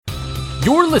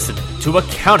You're listening to a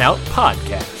Countout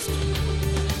Podcast.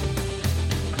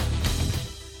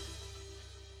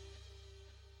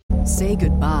 Say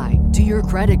goodbye to your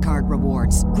credit card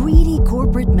rewards. Greedy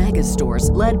corporate mega stores,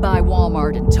 led by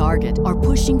Walmart and Target, are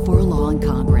pushing for a law in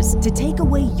Congress to take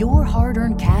away your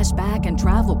hard-earned cash back and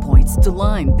travel points to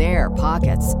line their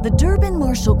pockets. The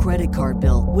Durbin-Marshall credit card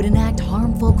bill would enact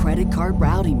harmful credit card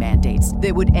routing mandates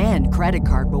that would end credit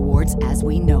card rewards as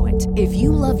we know it. If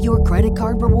you love your credit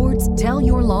card rewards, tell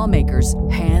your lawmakers,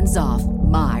 hands off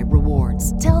my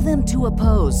rewards. Tell them to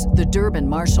oppose the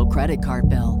Durbin-Marshall credit card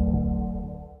bill.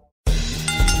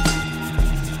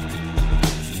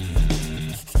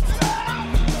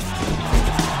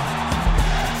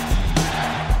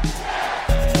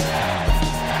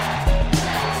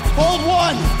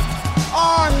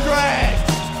 Arm drag!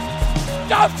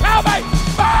 Don't tell me!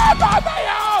 Mamma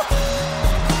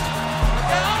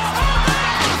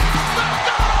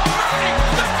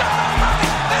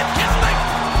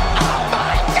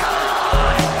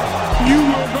You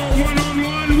will go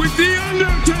one-on-one with The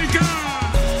Undertaker!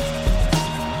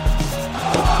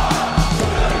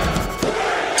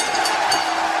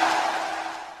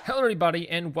 Hello, everybody,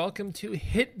 and welcome to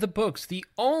Hit the Books, the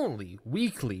only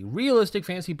weekly realistic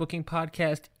fantasy booking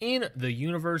podcast in the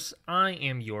universe. I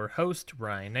am your host,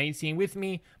 Ryan Knightsey, and with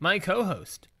me, my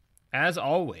co-host, as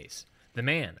always, the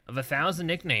man of 1,000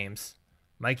 nicknames,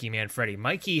 Mikey Manfredi.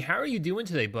 Mikey, how are you doing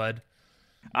today, bud?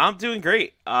 I'm doing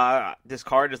great. This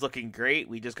card is looking great.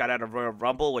 We just got out of Royal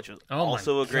Rumble, which was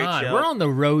also a great show. We're on the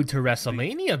road to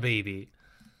WrestleMania, baby.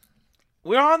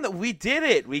 We did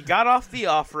it. We got off the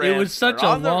off-ramp. It was such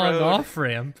a long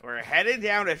off-ramp. We're headed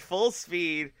down at full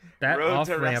speed. That road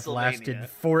off-ramp to lasted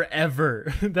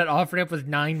forever. That off-ramp was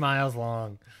 9 miles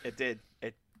long. It did.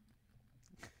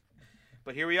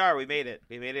 But here we are. We made it.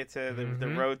 We made it to the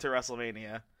road to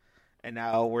WrestleMania. And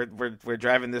now we're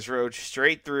driving this road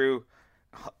straight through,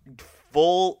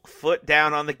 full foot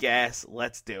down on the gas.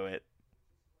 Let's do it.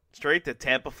 Straight to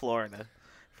Tampa, Florida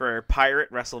for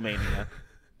Pirate WrestleMania.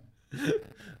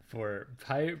 For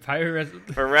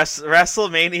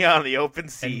WrestleMania on the open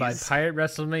seas. And by Pirate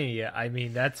WrestleMania, I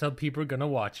mean that's how people are gonna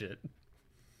watch it.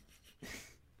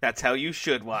 That's how you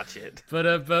should watch it. But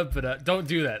don't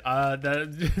do that.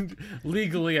 That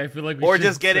legally, I feel like we or should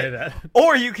just get say it. That.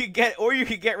 Or you could get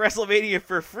WrestleMania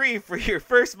for free for your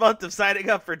first month of signing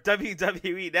up for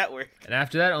WWE Network. And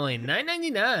after that, only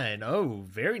 $9.99. Oh,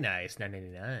 very nice,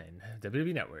 $9.99.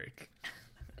 WWE Network.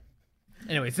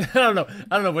 Anyways, I don't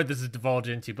know what this is divulged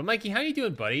into, but Mikey, how you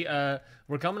doing, buddy?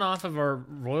 We're coming off of our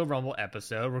Royal Rumble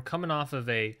episode. We're coming off of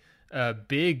a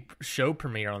big show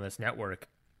premiere on this network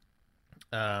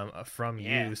from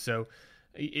you. So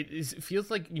it feels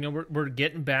like we're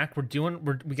getting back.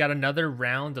 We got another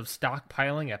round of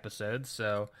stockpiling episodes.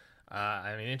 So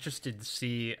I'm interested to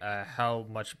see how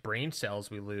much brain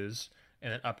cells we lose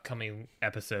in the upcoming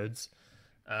episodes.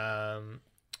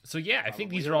 So yeah, I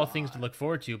think these are all things to look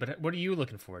forward to, but what are you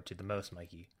looking forward to the most,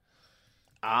 Mikey?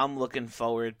 I'm looking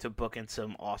forward to booking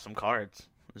some awesome cards.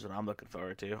 Is what I'm looking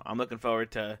forward to. I'm looking forward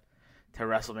to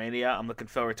WrestleMania. I'm looking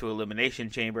forward to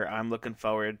Elimination Chamber. I'm looking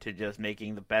forward to just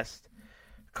making the best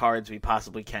cards we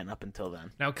possibly can up until then.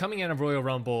 Now, coming out of Royal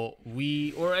Rumble, way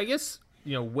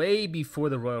before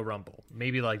the Royal Rumble,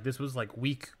 maybe like this was like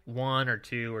week 1 or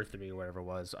 2 or 3 or whatever it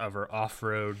was of our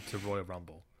off-road to Royal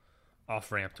Rumble,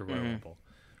 off-ramp to Royal Rumble.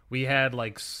 We had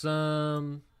like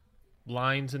some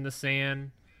lines in the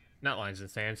sand, not lines in the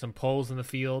sand, some poles in the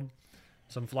field,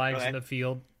 some flags in the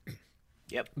field.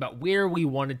 Yep. About where we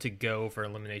wanted to go for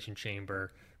Elimination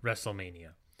Chamber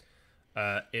WrestleMania.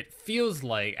 It feels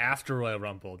like after Royal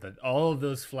Rumble that all of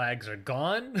those flags are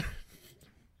gone.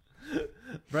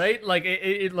 Right? Like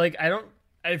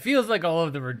it feels like all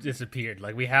of them are disappeared.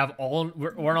 Like we're on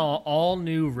all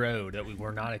new road that we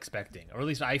were not expecting, or at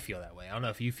least I feel that way. I don't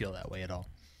know if you feel that way at all.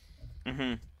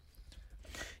 Mm-hmm.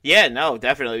 Yeah, no,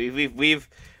 definitely. We've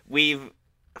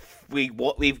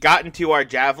gotten to our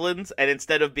javelins, and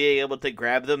instead of being able to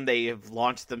grab them, they have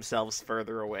launched themselves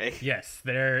further away. Yes,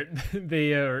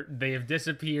 they have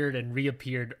disappeared and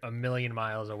reappeared a million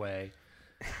miles away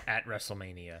at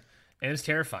WrestleMania, and it's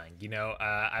terrifying.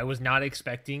 I was not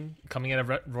expecting coming out of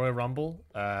Royal Rumble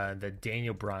that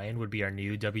Daniel Bryan would be our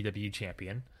new WWE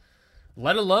champion,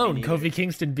 let alone Kofi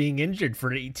Kingston being injured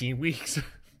for 18 weeks.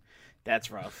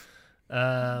 That's rough.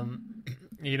 I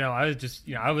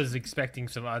was expecting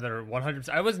some other 100%.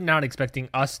 I was not expecting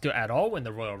us to at all win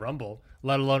the Royal Rumble,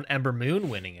 let alone Ember Moon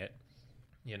winning it.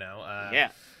 Yeah.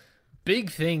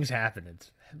 Big things happened.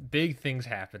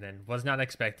 Was not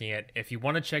expecting it. If you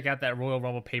want to check out that Royal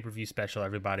Rumble pay-per-view special,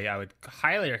 everybody, I would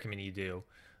highly recommend you do.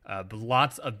 But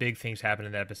lots of big things happened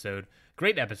in that episode.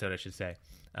 Great episode, I should say.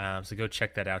 So go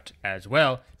check that out as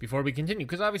well before we continue,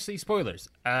 because obviously spoilers.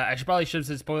 I should have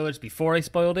said spoilers before I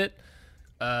spoiled it,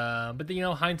 but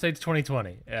hindsight's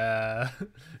 2020,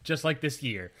 just like this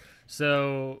year.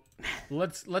 So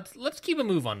let's keep a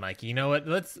move on, Mikey. You know what?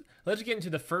 Let's get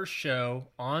into the first show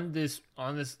on this.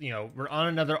 We're on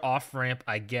another off ramp,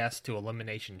 I guess, to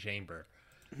Elimination Chamber.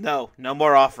 No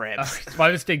more off ramps. It's my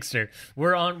mistake, sir.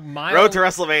 We're on road to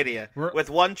WrestleMania with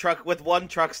one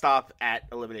truck stop at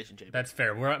Elimination Chamber. That's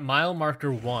fair. We're at mile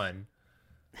marker 1,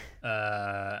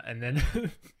 and then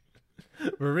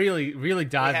we're really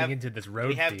diving into this road.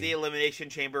 We have theme. the Elimination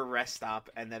Chamber rest stop,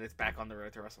 and then it's back on the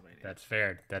road to WrestleMania.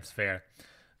 That's fair.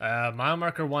 Mile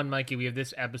marker 1, Mikey. We have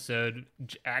this episode,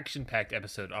 action-packed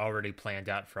episode, already planned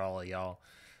out for all of y'all.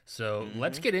 So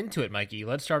let's get into it, Mikey.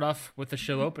 Let's start off with the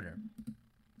show opener.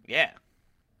 Yeah.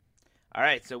 All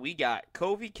right, so we got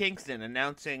Kofi Kingston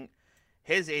announcing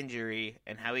his injury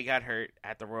and how he got hurt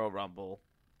at the Royal Rumble,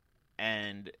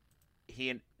 and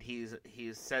he's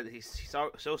said he's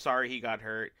so sorry he got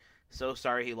hurt, so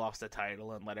sorry he lost the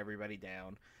title and let everybody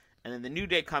down. And then the New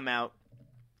Day come out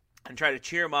and try to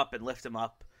cheer him up and lift him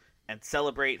up and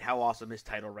celebrate how awesome his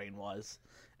title reign was,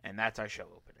 and that's our show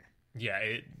opener. Yeah,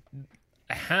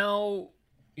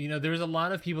 there was a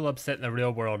lot of people upset in the real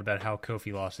world about how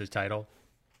Kofi lost his title.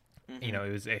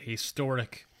 It was a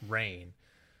historic reign,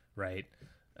 right?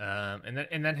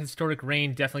 And that historic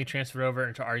reign definitely transferred over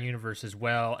into our universe as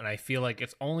well. And I feel like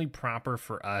it's only proper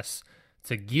for us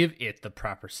to give it the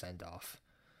proper send-off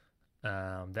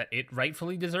that it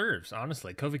rightfully deserves,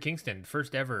 honestly. Kofi Kingston,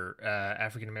 first ever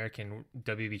African-American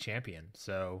WWE champion.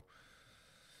 So,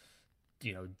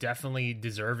 definitely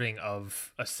deserving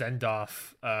of a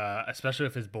send-off, especially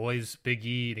with his boys, Big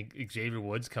E and Xavier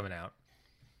Woods coming out.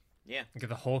 Yeah. Get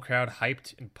the whole crowd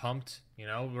hyped and pumped.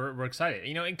 We're excited.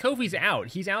 And Kofi's out.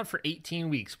 He's out for 18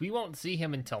 weeks. We won't see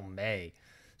him until May.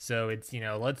 So it's,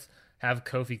 let's have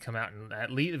Kofi come out and at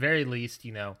very least,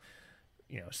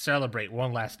 celebrate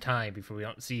one last time before we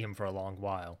don't see him for a long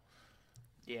while.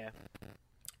 Yeah.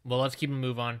 Well, let's keep him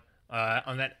move on.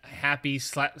 On that happy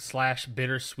 /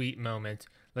 bittersweet moment,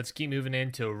 let's keep moving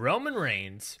into Roman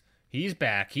Reigns. He's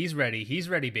back. He's ready. He's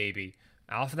ready, baby.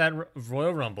 Off of that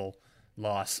Royal Rumble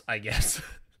loss, I guess,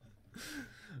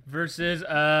 versus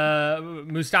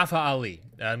Mustafa Ali.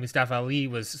 Mustafa Ali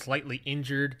was slightly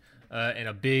injured in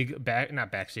a big not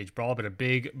backstage brawl, but a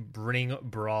big ring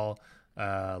brawl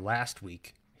last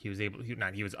week. He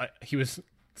was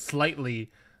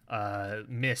slightly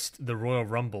missed the Royal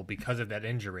Rumble because of that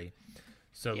injury.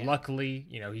 So luckily,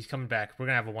 he's coming back. We're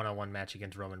going to have a one-on-one match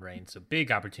against Roman Reigns. So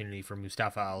big opportunity for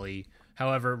Mustafa Ali.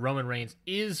 However, Roman Reigns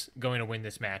is going to win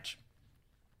this match.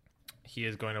 He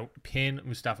is going to pin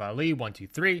Mustafa Ali 1, 2,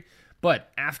 3. But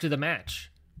after the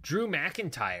match, Drew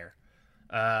McIntyre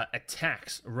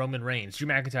attacks Roman Reigns. Drew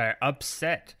McIntyre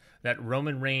upset that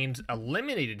Roman Reigns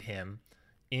eliminated him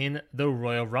in the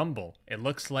Royal Rumble. It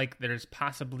looks like there's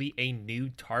possibly a new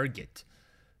target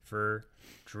for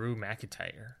Drew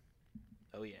McIntyre.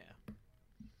 Oh, yeah.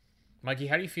 Mikey,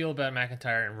 how do you feel about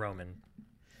McIntyre and Roman?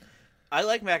 I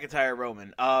like McIntyre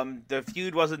Roman. The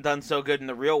feud wasn't done so good in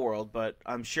the real world, but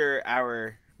I'm sure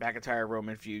our McIntyre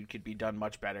Roman feud could be done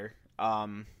much better.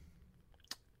 And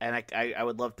I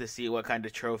would love to see what kind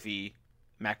of trophy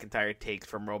McIntyre takes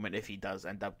from Roman if he does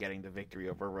end up getting the victory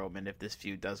over Roman, if this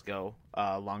feud does go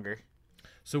longer.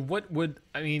 So what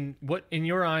in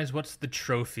your eyes, what's the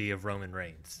trophy of Roman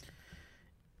Reigns?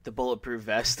 The bulletproof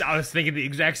vest. I was thinking the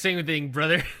exact same thing,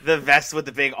 brother. The vest with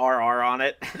the big RR on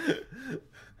it.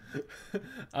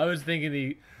 I was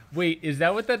thinking wait, is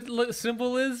that what that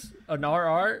symbol is? An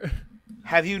RR?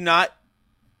 Have you not?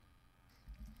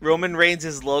 Roman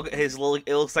Reigns' logo, it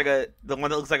looks like the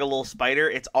one that looks like a little spider.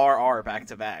 It's RR back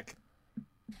to back.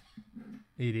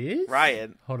 It is?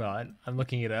 Ryan. Hold on. I'm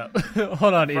looking it up.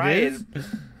 Hold on. Ryan. It is?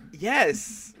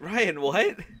 Yes. Ryan,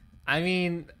 what? I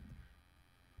mean,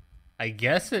 I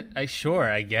guess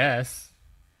I guess.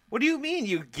 What do you mean,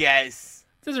 you guess?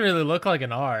 It doesn't really look like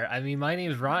an R. I mean, my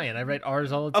name's Ryan. I write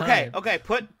R's all the time. Okay.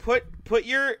 Put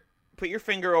your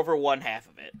finger over one half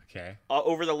of it. Okay.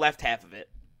 Over the left half of it.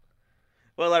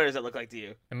 What letter does it look like to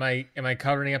you? Am I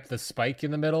covering up the spike in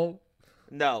the middle?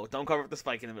 No, don't cover up the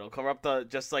spike in the middle. Cover up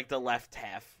just like the left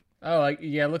half. Oh,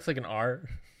 yeah, it looks like an R.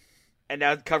 And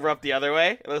now cover up the other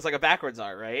way. It looks like a backwards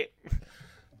R, right?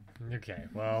 Okay,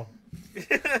 well,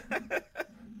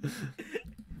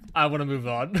 I want to move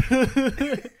on.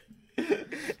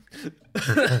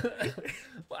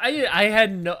 I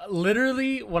had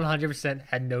literally 100%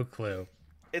 had no clue.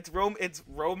 It's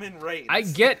Roman Reigns.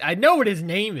 I know what his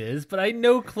name is, but I had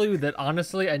no clue that,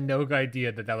 honestly, I had no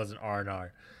idea that was an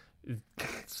R&R.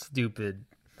 Stupid.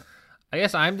 I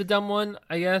guess I'm the dumb one.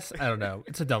 I don't know.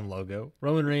 It's a dumb logo.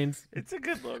 Roman Reigns. It's a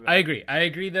good logo. I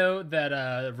agree though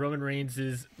that Roman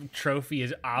Reigns' trophy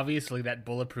is obviously that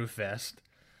bulletproof vest.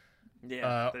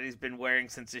 Yeah, that he's been wearing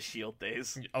since his Shield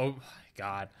days. Oh my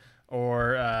God.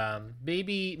 Or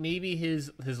maybe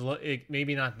his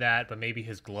maybe not that, but maybe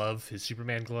his glove, his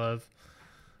Superman glove.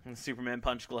 Superman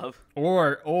punch glove.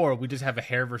 Or we just have a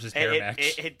hair versus hair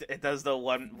match. It does the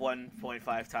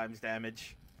 1.5 times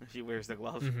damage if she wears the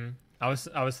glove. Mm-hmm. I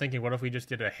was thinking, what if we just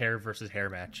did a hair versus hair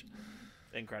match?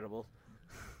 Incredible.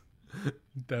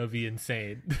 That would be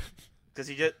insane. Is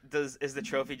the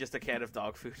trophy just a can of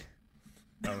dog food?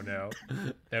 Oh no.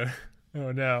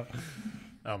 Oh no.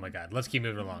 Oh my God. Let's keep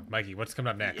moving along. Mikey, what's coming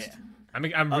up next?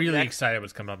 Yeah. I'm really excited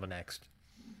what's coming up next.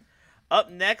 Up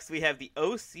next, we have the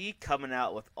OC coming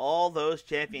out with all those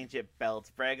championship belts,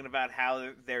 bragging about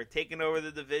how they're taking over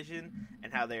the division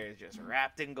and how they're just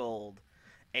wrapped in gold.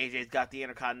 AJ's got the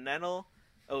Intercontinental.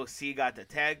 OC got the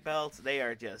tag belts. They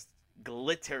are just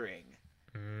glittering.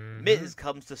 Mm-hmm. Miz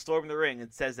comes to storm the ring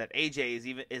and says that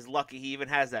AJ is lucky he even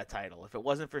has that title. If it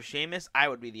wasn't for Sheamus, I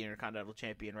would be the Intercontinental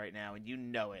Champion right now, and you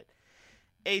know it.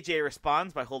 AJ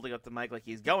responds by holding up the mic like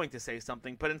he's going to say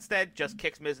something, but instead just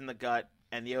kicks Miz in the gut,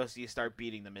 and the OC start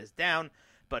beating the Miz down.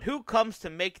 But who comes to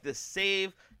make the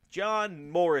save? John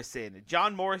Morrison.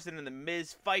 John Morrison and the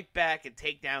Miz fight back and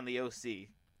take down the OC.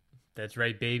 That's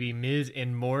right, baby. Miz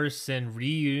and Morrison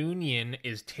reunion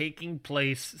is taking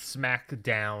place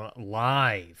SmackDown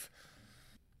Live.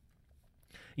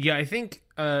 Yeah, I think,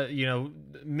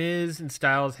 Miz and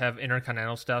Styles have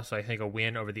Intercontinental stuff, so I think a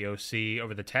win over the OC,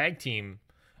 over the tag team.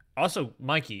 Also,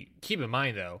 Mikey, keep in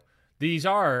mind, though, these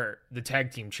are the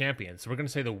tag team champions. So we're going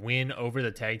to say the win over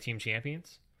the tag team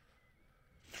champions?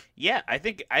 Yeah, I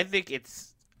think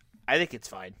it's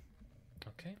fine.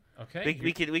 Okay.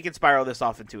 We can spiral this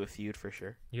off into a feud for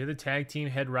sure. You're the tag team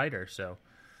head writer, so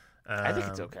I think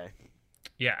it's okay.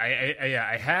 Yeah,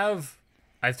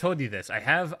 I've told you this. I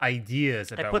have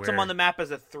ideas about. It puts them on the map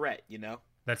as a threat, you know.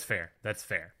 That's fair.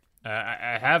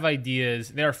 I have ideas.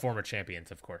 They are former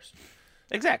champions, of course.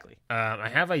 Exactly. I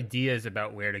have ideas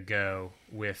about where to go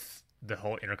with the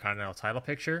whole Intercontinental title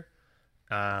picture.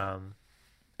 And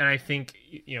I think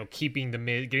keeping the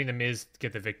Miz, getting the Miz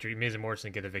get the victory, Miz and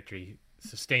Morrison get the victory,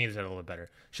 sustains it a little better.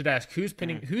 Should ask who's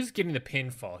pinning, who's getting the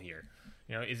pinfall here?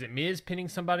 Is it Miz pinning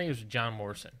somebody or is it John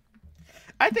Morrison?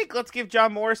 I think let's give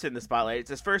John Morrison the spotlight. It's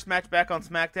his first match back on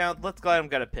SmackDown. Let's let him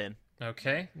get a pin.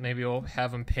 Okay, maybe we'll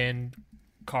have him pin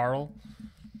Carl.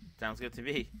 Sounds good to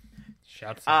me.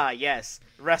 Shouts out. Yes,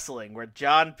 wrestling where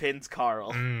John pins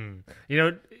Carl.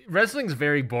 Wrestling's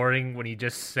very boring when you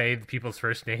just say the people's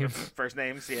first names. First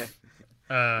names, yeah.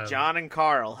 John and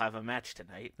Carl have a match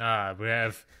tonight. We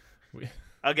have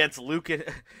against Luke and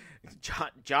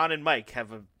John and Mike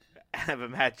have a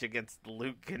match against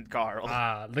Luke and Carl.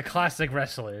 The classic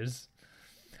wrestlers.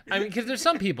 I mean, because there's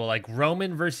some people like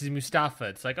Roman versus Mustafa.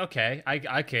 It's like okay,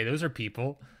 those are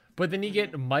people. But then you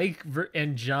get Mike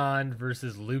and John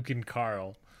versus Luke and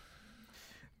Carl.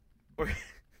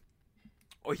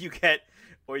 Or you get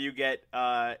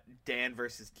Dan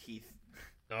versus Keith.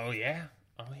 Oh yeah,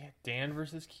 Dan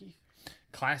versus Keith.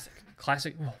 Classic.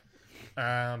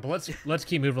 But let's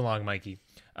keep moving along, Mikey.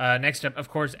 Next up, of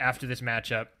course, after this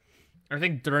matchup, I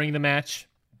think during the match,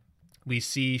 we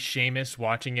see Sheamus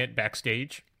watching it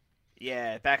backstage.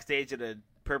 Yeah, backstage at a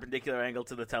perpendicular angle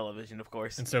to the television, of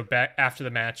course. And so back after the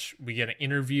match, we get an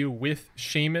interview with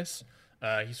Sheamus.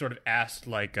 He sort of asked,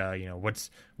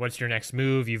 what's your next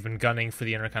move? You've been gunning for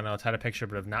the Intercontinental title picture,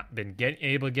 but have not been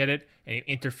able to get it, and you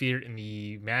interfered in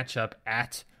the matchup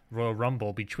at Royal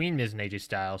Rumble between Miz and AJ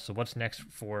Styles. So what's next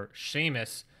for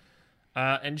Sheamus?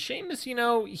 And Sheamus,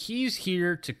 he's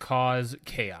here to cause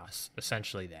chaos,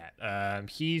 essentially that.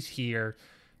 He's here.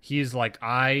 He is like,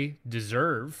 I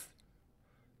deserve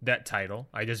that title.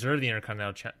 I deserve the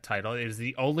Intercontinental title. It is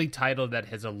the only title that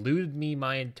has eluded me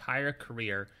my entire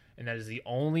career, and that is the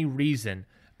only reason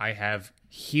I have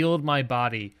healed my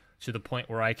body to the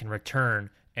point where I can return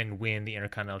and win the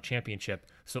Intercontinental Championship.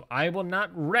 So I will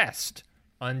not rest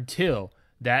until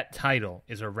that title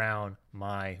is around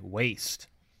my waist.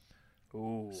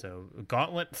 Ooh. So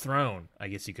gauntlet thrown, I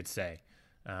guess you could say,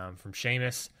 from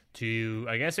Sheamus to,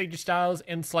 I guess, AJ Styles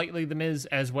and slightly The Miz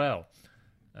as well.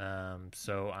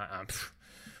 So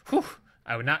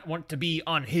I would not want to be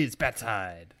on his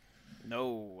bedside.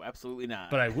 No, absolutely not.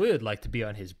 But I would like to be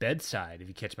on his bedside, if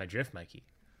you catch my drift, Mikey.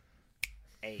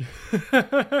 Hey.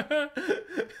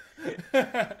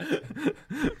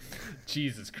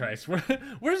 Jesus Christ.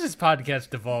 Where's this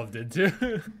podcast devolved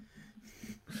into?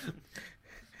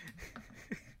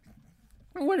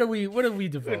 What are we Who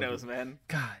devoted? knows, man?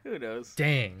 God. Who knows?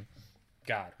 Dang.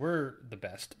 God, we're the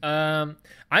best. I'm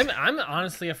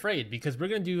honestly afraid because we're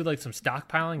gonna do like some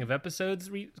stockpiling of episodes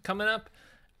coming up.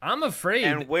 I'm afraid.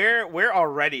 And we're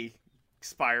already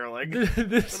spiraling.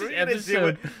 This What are we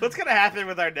episode. what's gonna happen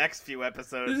with our next few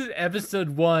episodes? This is episode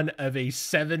 1 of a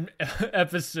 7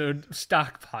 episode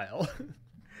stockpile.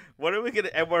 What are we gonna?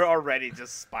 And we're already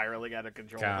just spiraling out of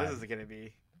control. God. This is gonna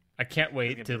be. I can't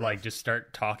wait gonna to be like rough. just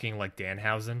start talking like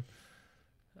Danhausen.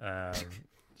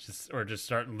 Just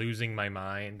start losing my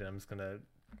mind. I'm just gonna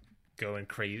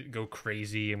go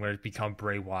crazy. I'm gonna become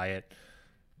Bray Wyatt.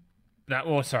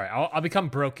 I'll become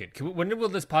broken. When will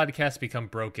this podcast become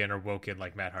broken or woken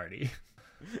like Matt Hardy?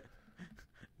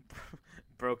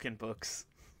 Broken books.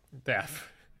 Yeah.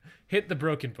 Hit the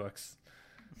broken books.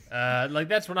 Like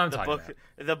that's what I'm talking about.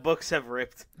 The books have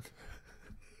ripped.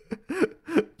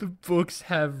 The books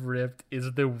have ripped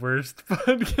is the worst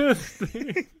podcast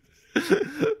thing.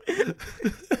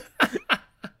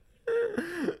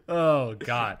 Oh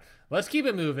God. Let's keep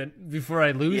it moving before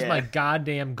I lose my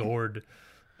goddamn gourd.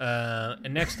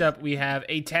 And next up we have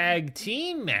a tag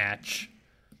team match.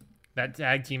 That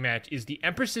tag team match is the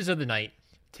Empresses of the Night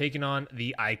taking on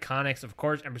the Iconics. Of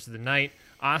course, Empresses of the Night,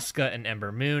 Asuka and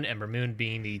Ember Moon. Ember Moon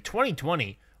being the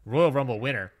 2020 Royal Rumble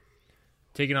winner.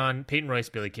 Taking on Peyton Royce,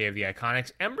 Billie Kay of the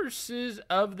Iconics. Empresses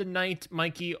of the Night,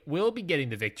 Mikey, will be getting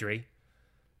the victory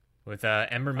with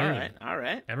Ember Moon. All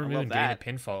right. Ember I Moon love getting that. a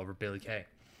pinfall over Billie Kay.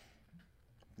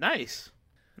 Nice.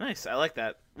 I like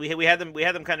that. We had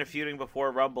them kind of feuding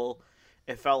before Rumble.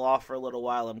 It fell off for a little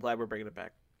while. I'm glad we're bringing it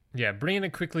back. Yeah, bringing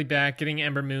it quickly back, getting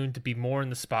Ember Moon to be more in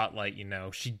the spotlight, you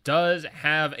know. She does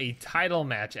have a title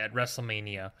match at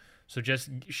WrestleMania, so just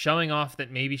showing off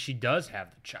that maybe she does have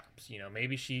the chops, you know.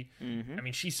 Maybe she, I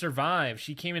mean, she survived.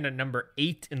 She came in at number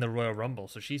 8 in the Royal Rumble,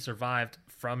 so she survived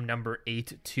from number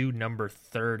 8 to number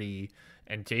 30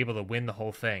 and to able to win the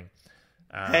whole thing.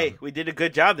 Hey, we did a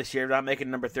good job this year not making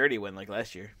number 30 win like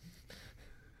last year.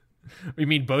 We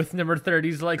mean both number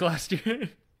 30s like last year?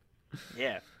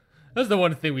 Yeah. That's the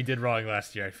one thing we did wrong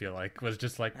last year, I feel like, was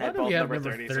just like, why Had do we both have number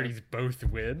number 30s, 30s both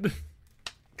win?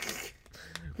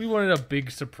 We wanted a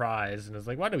big surprise, and it's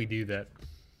like, why do we do that?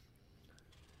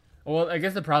 Well, I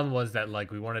guess the problem was that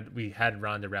like we had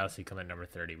Ronda Rousey come at number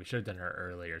 30. We should have done her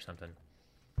early or something.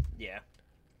 Yeah.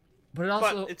 But it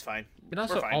also But it's fine. it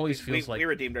also We're fine. always we, feels like we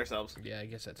redeemed ourselves. yeah, I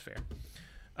guess that's fair.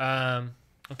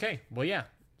 Okay, well yeah.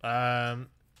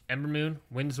 Ember Moon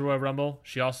wins the Royal Rumble.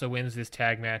 She also wins this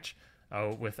tag match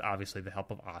with obviously the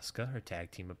help of Asuka, her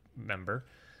tag team member.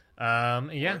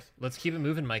 Yeah, let's keep it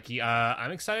moving, Mikey.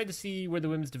 I'm excited to see where the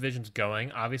women's division's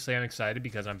going. Obviously, I'm excited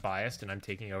because I'm biased and I'm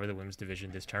taking over the women's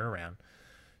division this turn around.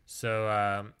 So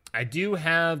I do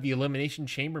have the Elimination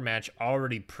Chamber match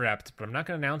already prepped, but I'm not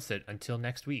going to announce it until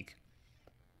next week.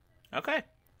 Okay.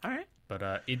 All right.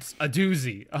 But it's a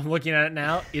doozy. I'm looking at it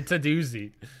now. It's a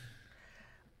doozy.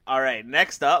 All right.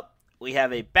 Next up, we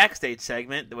have a backstage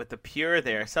segment with the Pure.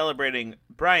 They are celebrating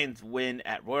Bryan's win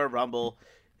at Royal Rumble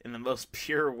in the most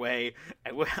pure way.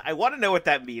 I want to know what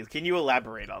that means. Can you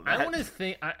elaborate on that? I want to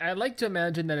think. I like to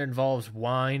imagine that involves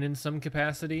wine in some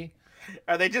capacity.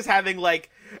 Are they just having like?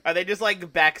 Are they just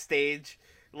like backstage,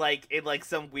 like in like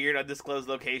some weird undisclosed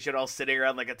location, all sitting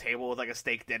around like a table with like a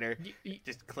steak dinner,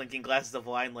 just clinking glasses of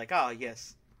wine? Like, oh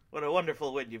yes, what a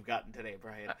wonderful win you've gotten today,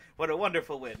 Bryan. What a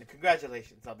wonderful win!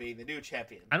 Congratulations on being the new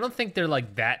champion. I don't think they're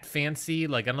like that fancy.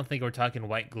 Like I don't think we're talking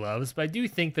white gloves, but I do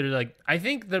think they're like. I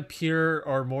think the Pure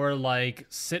are more like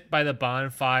sit by the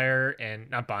bonfire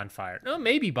and not bonfire. No,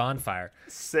 maybe bonfire.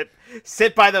 Sit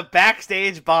by the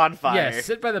backstage bonfire. Yeah,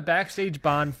 sit by the backstage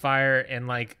bonfire and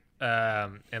like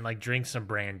drink some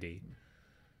brandy.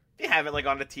 You have it like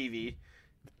on the TV.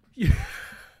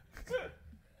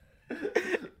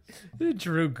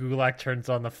 Drew Gulak turns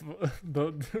on the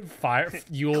fire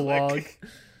fuel log.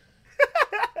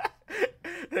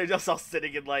 They're just all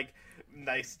sitting in like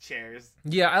nice chairs.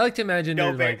 Yeah, I like to imagine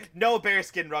No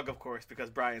bearskin rug, of course, because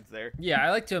Bryan's there. Yeah, I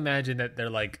like to imagine that they're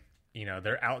like, you know,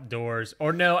 they're outdoors.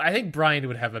 Or no, I think Bryan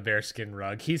would have a bearskin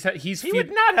rug. He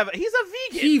would not have. He's a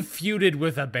vegan. He feuded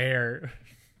with a bear.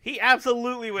 He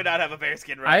absolutely would not have a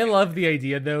bearskin rug. I love the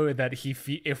idea though that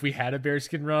if we had a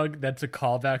bearskin rug, that's a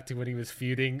callback to when he was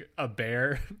feuding a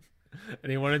bear,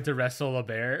 and he wanted to wrestle a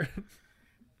bear.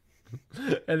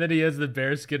 And then he has the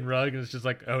bearskin rug, and it's just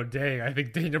like, oh dang, I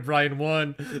think Daniel Bryan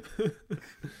won.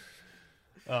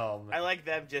 Oh man. I like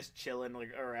them just chilling,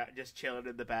 just chilling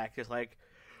in the back, just like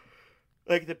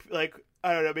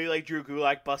I don't know, maybe like Drew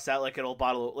Gulak busts out like an old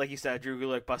bottle, like you said, Drew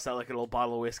Gulak busts out like an old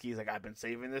bottle of whiskey. He's like, I've been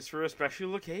saving this for a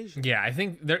special occasion. Yeah, I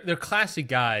think they're classy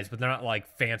guys, but they're not like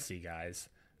fancy guys.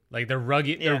 Like they're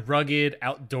rugged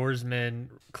outdoorsmen,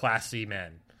 classy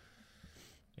men.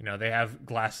 You know, they have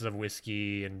glasses of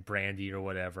whiskey and brandy or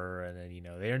whatever, and then, you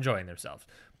know, they're enjoying themselves.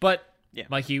 But,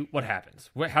 Mikey, what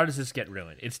happens? How does this get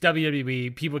ruined? It's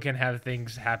WWE. People can have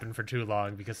things happen for too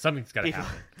long because something's got to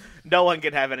happen. No one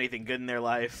can have anything good in their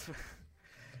life.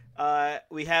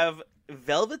 We have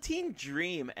Velveteen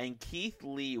Dream and Keith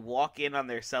Lee walk in on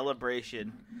their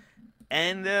celebration,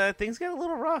 and things get a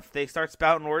little rough. They start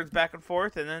spouting words back and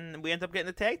forth, and then we end up getting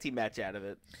a tag team match out of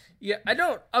it. Yeah,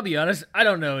 I'll be honest, I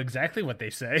don't know exactly what they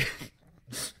say.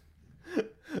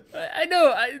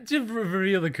 To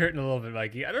reveal the curtain a little bit,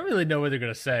 Mikey, I don't really know what they're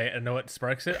going to say and know what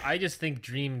sparks it. I just think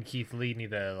Dream and Keith Lee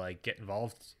need to, like, get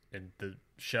involved in the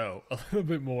show a little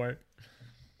bit more.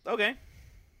 Okay.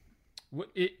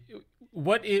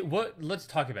 Let's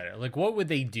talk about it. Like, what would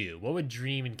they do? What would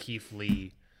Dream and Keith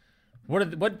Lee...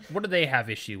 What do they have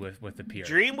issue with the peer?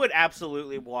 Dream would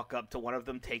absolutely walk up to one of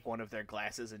them, take one of their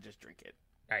glasses, and just drink it.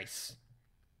 Nice.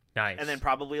 And then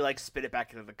probably like spit it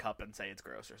back into the cup and say it's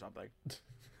gross or something.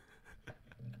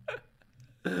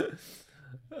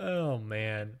 Oh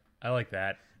man, I like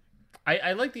that.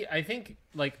 I like the. I think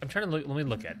like I'm trying to look. Let me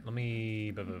look at.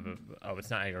 Oh, it's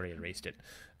not. I already erased it.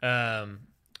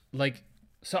 Like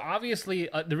so obviously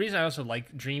the reason I also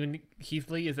like Dream and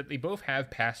Keith Lee is that they both have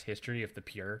past history of the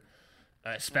pure.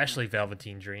 Especially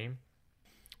Velveteen Dream.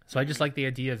 So I just like the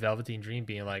idea of Velveteen Dream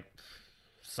being like,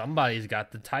 somebody's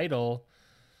got the title,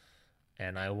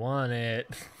 and I want it.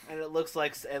 And it looks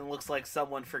like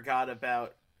someone forgot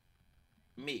about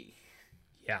me.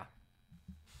 Yeah.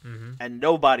 Mm-hmm. And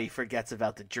nobody forgets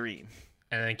about the Dream.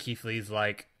 And then Keith Lee's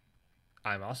like,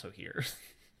 I'm also here.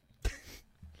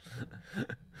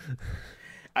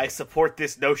 I support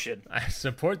this notion. I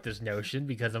support this notion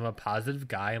because I'm a positive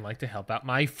guy and like to help out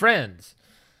my friends.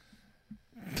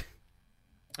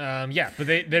 Yeah, but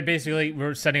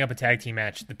we're setting up a tag team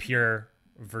match, The Pure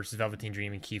versus Velveteen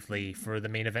Dream and Keith Lee for the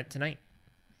main event tonight.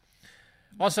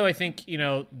 Also, I think, you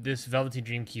know, this Velveteen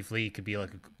Dream Keith Lee could be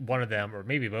like one of them, or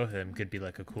maybe both of them could be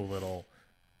like a cool little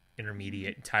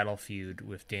intermediate title feud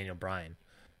with Daniel Bryan.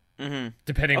 Mm-hmm.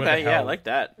 Depending what the hell, I like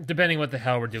that. Depending what the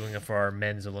hell we're doing for our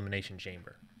men's elimination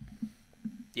chamber.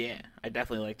 Yeah, I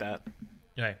definitely like that.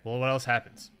 All right. Well, what else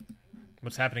happens?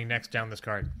 What's happening next down this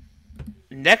card?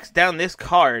 Next down this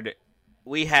card,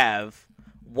 we have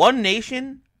One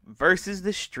Nation versus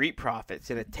the Street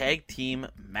Profits in a tag team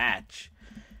match.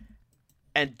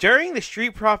 And during the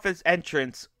Street Profits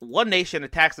entrance, One Nation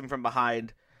attacks them from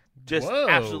behind, just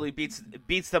absolutely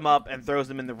beats them up and throws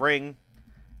them in the ring.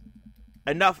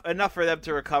 Enough for them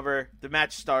to recover. The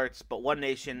match starts, but One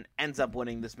Nation ends up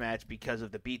winning this match because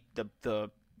of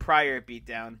the prior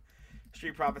beatdown.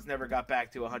 Street Profits never got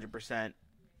back to 100%.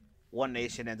 One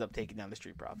Nation ends up taking down the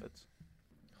Street Profits.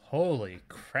 Holy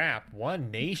crap!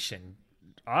 One Nation,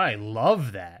 I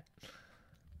love that.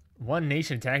 One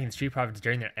Nation attacking Street Profits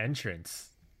during their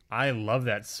entrance. I love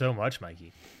that so much,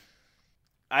 Mikey.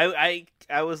 I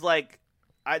was like.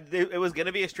 It was going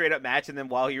to be a straight-up match, and then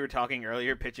while you were talking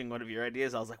earlier, pitching one of your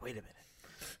ideas, I was like, wait a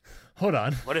minute. Hold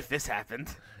on. What if this happened?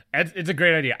 It's a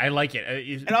great idea. I like it.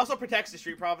 It also protects the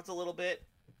Street Profits a little bit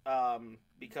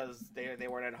because they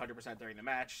weren't at 100% during the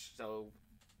match, so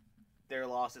their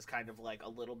loss is kind of like a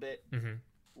little bit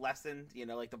lessened. You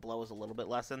know, like the blow is a little bit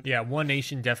lessened. Yeah, One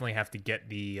Nation definitely have to get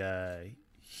the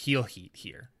heel heat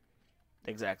here.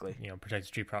 Exactly. You know, protect the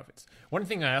Street Profits. One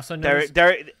thing I also noticed...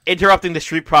 They're interrupting the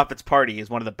Street Profits party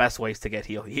is one of the best ways to get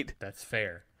heel heat. That's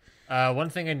fair. One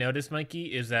thing I noticed,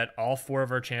 Mikey, is that all four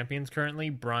of our champions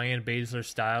currently, Bryan, Baszler,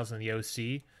 Styles, and the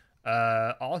OC,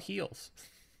 all heels.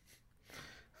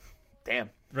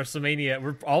 Damn. WrestleMania,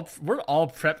 we're all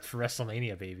prepped for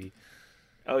WrestleMania, baby.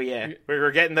 Oh, yeah.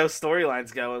 We're getting those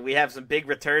storylines going. We have some big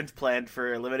returns planned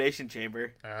for Elimination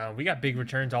Chamber. We got big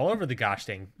returns all over the gosh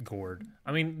dang gourd.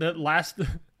 I mean, the last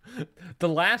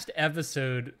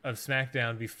episode of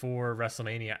SmackDown before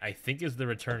WrestleMania, I think, is the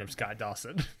return of Scott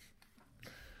Dawson.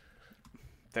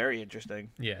 Very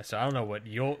interesting. Yeah, so I don't know what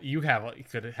you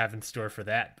could have in store for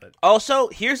that, but also,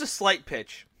 here's a slight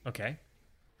pitch. Okay.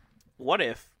 What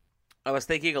if, I was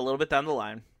thinking a little bit down the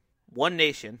line, One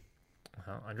Nation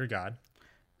under God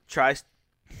tries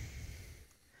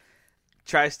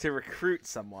to recruit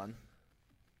someone.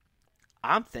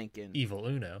 I'm thinking Evil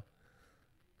Uno.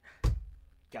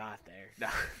 Got there. No.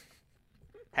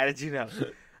 How did you know?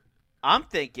 I'm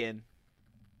thinking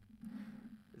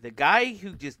the guy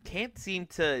who just can't seem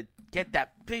to get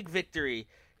that big victory,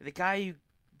 the guy who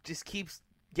just keeps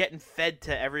getting fed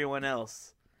to everyone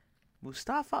else,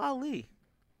 Mustafa Ali.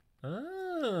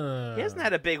 Oh. He hasn't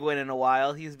had a big win in a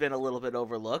while. He's been a little bit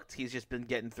overlooked. He's just been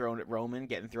getting thrown at Roman,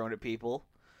 getting thrown at people.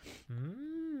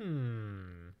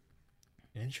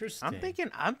 Interesting.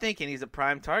 I'm thinking he's a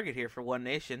prime target here for One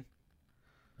Nation.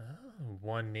 Oh,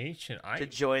 One Nation. To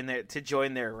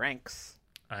join their ranks.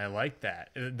 I like that.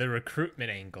 The recruitment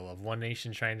angle of One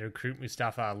Nation trying to recruit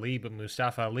Mustafa Ali, but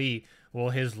Mustafa Ali, will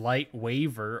his light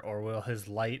waver or will his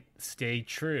light stay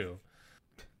true?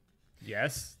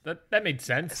 Yes, that made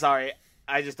sense. Sorry,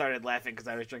 I just started laughing because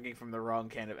I was drinking from the wrong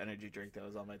can of energy drink that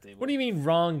was on my table. What do you mean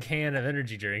wrong can of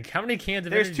energy drink? How many cans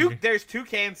of energy drink? There's two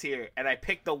cans here, and I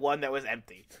picked the one that was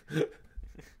empty.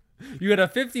 You had a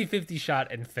 50-50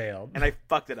 shot and failed. And I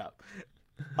fucked it up.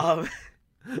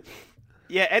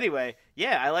 Yeah, anyway.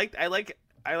 Yeah, I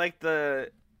like the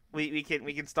we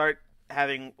can start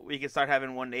having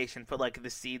One Nation put like the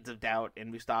seeds of doubt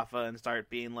in Mustafa and start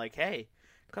being like, "Hey,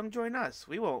 come join us.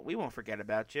 We won't forget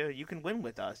about you. You can win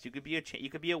with us. You could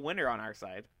be a winner on our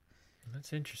side."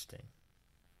 That's interesting.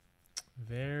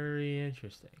 Very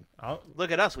interesting.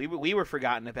 Look at us. We were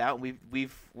forgotten about. We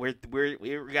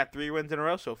got 3 wins in a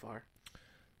row so far.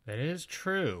 That is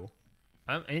true.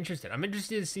 I'm interested. I'm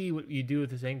interested to see what you do with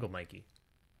this angle, Mikey.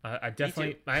 I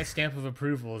definitely, my stamp of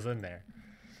approval is in there.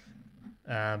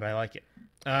 But I like it.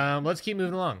 Let's keep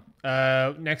moving along.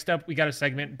 Next up, we got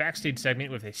a backstage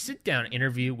segment with a sit-down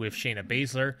interview with Shayna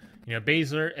Baszler.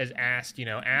 Baszler is asked,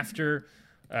 after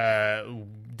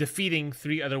defeating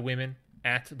 3 other women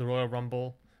at the Royal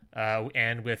Rumble,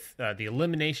 and with the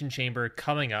Elimination Chamber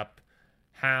coming up,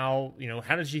 how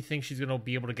does she think she's going to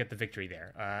be able to get the victory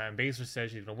there? And Baszler says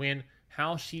she's going to win,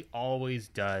 how she always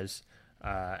does.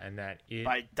 And that is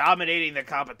by dominating the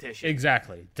competition.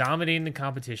 Exactly, dominating the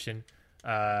competition,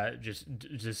 just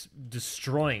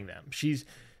destroying them.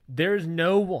 There's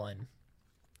no one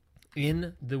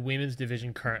in the women's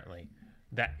division currently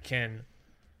that can,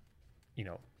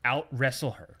 out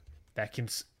wrestle her, that can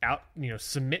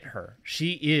submit her.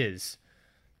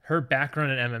 Her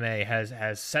background in MMA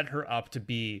has set her up to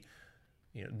be,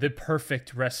 the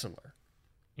perfect wrestler,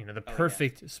 the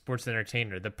perfect sports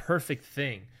entertainer, the perfect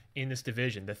thing in this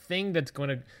division, the thing that's going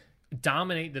to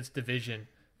dominate this division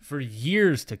for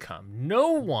years to come.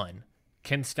 No one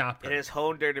can stop her. It has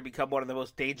honed her to become one of the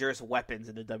most dangerous weapons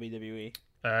in the WWE.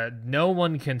 No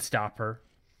one can stop her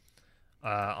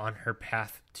on her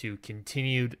path to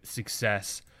continued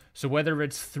success. So whether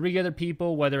it's 3 other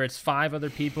people, whether it's 5 other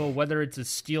people, whether it's a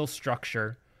steel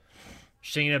structure,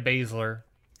 Shayna Baszler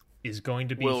is going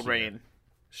to be will reign.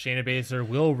 Shayna Baszler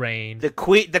will reign. The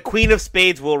Queen of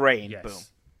Spades will reign. Yes. Boom.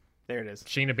 There it is.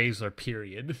 Shayna Baszler,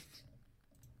 period.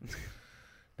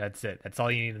 That's it. That's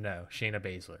all you need to know. Shayna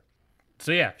Baszler.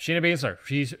 So yeah, Shayna Baszler.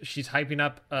 She's hyping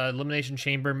up Elimination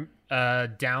Chamber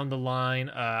down the line.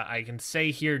 I can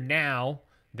say here now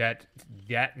that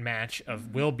match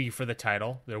will be for the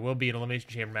title. There will be an Elimination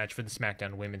Chamber match for the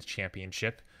SmackDown Women's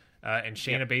Championship. And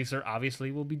Shayna Baszler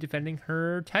obviously will be defending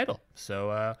her title.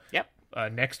 So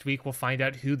next week we'll find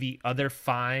out who the other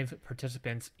 5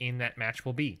 participants in that match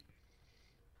will be.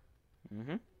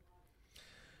 Mm-hmm.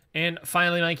 And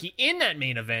finally, Mikey, in that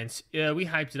main event, we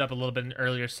hyped it up a little bit in an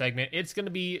earlier segment. It's going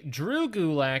to be Drew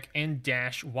Gulak and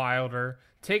Dash Wilder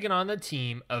taking on the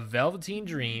team of Velveteen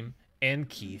Dream and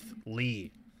Keith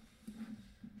Lee.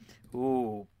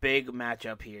 Ooh, big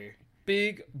matchup here.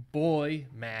 Big boy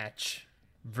match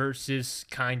versus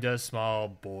kinda small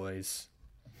boys.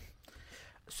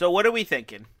 So what are we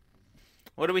thinking?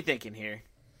 What are we thinking here?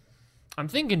 I'm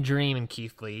thinking Dream and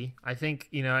Keith Lee. I think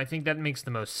that makes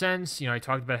the most sense. I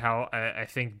talked about how I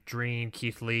think Dream,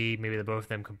 Keith Lee, maybe the both of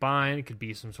them combined could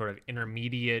be some sort of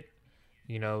intermediate,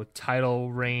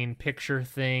 title reign picture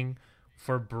thing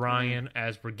for Bryan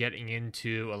as we're getting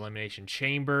into Elimination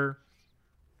Chamber.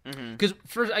 Because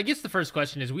I guess the first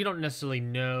question is we don't necessarily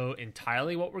know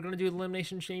entirely what we're going to do with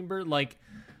Elimination Chamber. Like,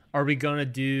 are we going to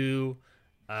do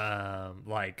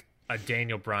like a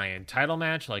Daniel Bryan title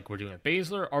match like we're doing at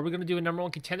Baszler, or are we going to do a number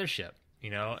 1 contendership,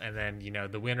 and then,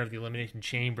 the winner of the Elimination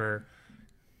Chamber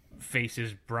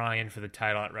faces Bryan for the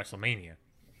title at WrestleMania.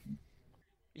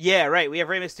 Yeah, right. We have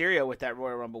Rey Mysterio with that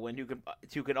Royal Rumble win who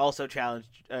could also challenge,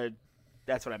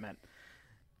 that's what I meant.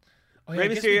 Oh, yeah, Rey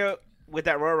Mysterio with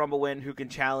that Royal Rumble win who can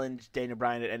challenge Daniel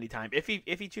Bryan at any time if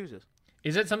he chooses.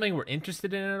 Is that something we're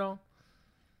interested in at all?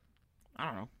 I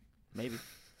don't know. Maybe.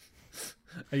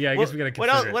 Yeah, I guess we gotta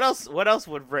consider it. What else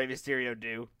would Rey Mysterio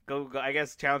do? Go, I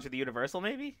guess, challenge for the Universal,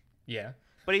 maybe? Yeah.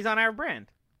 But he's on our brand.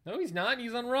 No, he's not.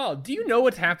 He's on Raw. Do you know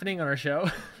what's happening on our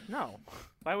show? No.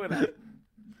 Why would I?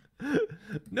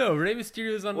 No, Rey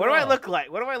Mysterio's on Raw. What do I look like?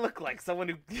 What do I look like?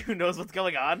 Someone who knows what's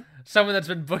going on? Someone that's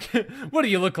been booking... What do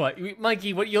you look like?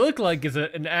 Mikey, what you look like is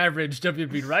an average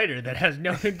WWE writer that has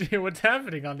no idea what's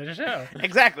happening on the show.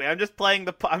 Exactly. I'm just playing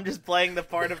the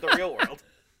part of the real world.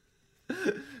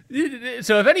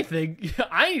 So if anything,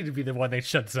 I need to be the one that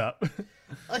shuts up.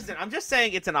 Listen, I'm just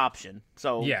saying it's an option.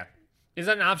 So Yeah. Is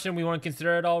that an option we want to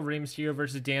consider at all? Rey Mysterio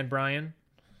versus Dan Bryan?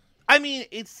 I mean,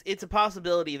 it's a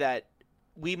possibility that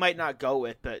we might not go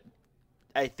with, but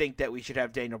I think that we should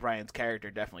have Daniel Bryan's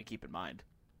character definitely keep in mind.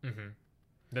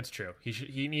 That's true.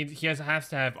 He has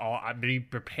to have all be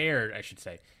prepared, I should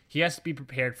say. He has to be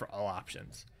prepared for all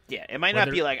options. Yeah, it might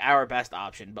not be like our best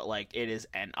option, but like it is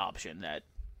an option that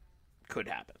could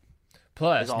happen.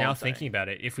 Plus, all now I'm saying. thinking about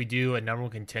it, if we do a number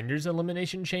one contenders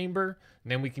elimination chamber,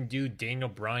 then we can do Daniel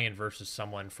Bryan versus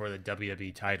someone for the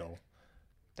WWE title,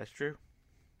 That's true.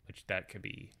 which that could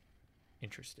be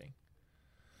interesting.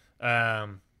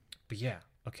 But yeah,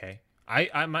 okay.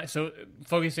 I might so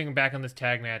focusing back on this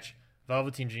tag match,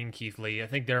 Velveteen Dream, Keith Lee. I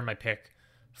think they're my pick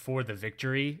for the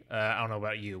victory. I don't know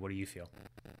about you. What do you feel?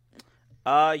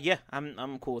 Yeah,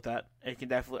 I'm cool with that. It can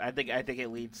definitely. I think it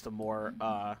leads to more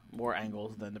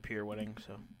angles than the pure winning.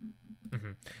 So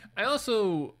I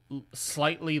also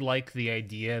slightly like the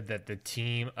idea that the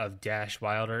team of Dash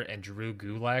Wilder and Drew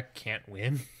Gulak can't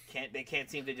win. they can't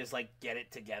seem to just like get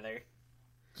it together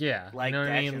Yeah, like you know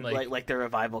what I Dash mean? and, like the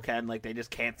Revival can. Like they just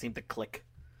can't seem to click.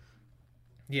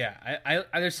 Yeah,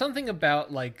 I there's something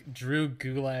about like Drew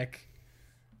Gulak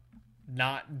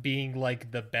not being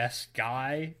like the best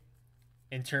guy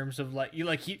in terms of like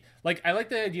I like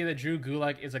the idea that Drew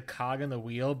Gulak is a cog in the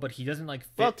wheel, but he doesn't like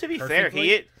fit Well, to be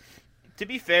perfectly.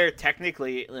 fair,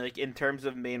 technically, like in terms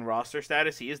of main roster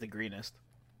status, he is the greenest.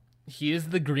 He is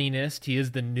the greenest. He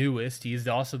is the newest. He is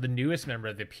also the newest member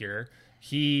of the Pure.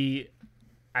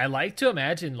 I like to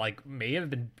imagine, like, may have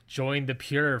been joined the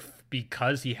Pure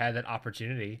because he had that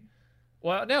opportunity.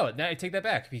 Well, no, I take that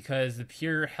back, because the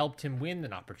Pure helped him win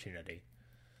an opportunity.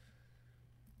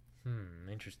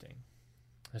 Interesting.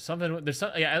 I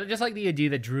just like the idea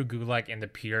that Drew Gulak and the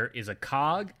Pure is a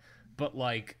cog, but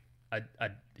like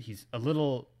he's a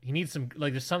little. He needs some,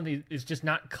 like, there's something is just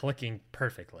not clicking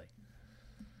perfectly.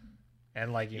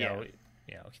 And like you know,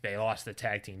 they lost the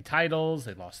tag team titles.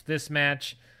 They lost this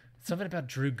match. Something about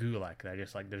Drew Gulak that I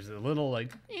just like. There's a little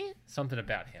like something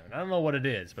about him. And I don't know what it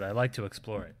is, but I like to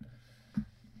explore it.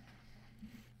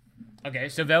 Okay,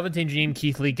 so Velveteen Dream,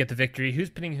 Keith Lee get the victory. Who's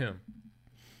pinning whom?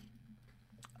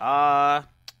 Uh,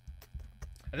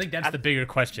 I think that's the bigger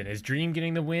question. Is Dream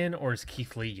getting the win, or is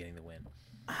Keith Lee getting the win?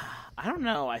 I don't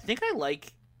know. I think I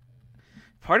like.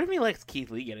 Part of me likes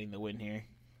Keith Lee getting the win here.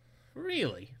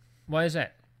 Really? Why is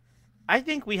that? I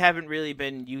think we haven't really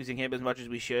been using him as much as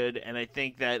we should, and I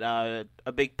think that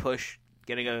a big push,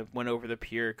 getting a win over the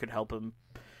Pure, could help him.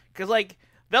 Because, like,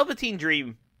 Velveteen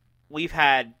Dream, we've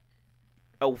had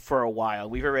for a while.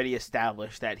 We've already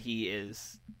established that he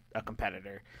is a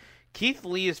competitor. Keith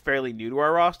Lee is fairly new to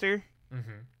our roster,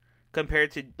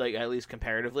 compared to, like, at least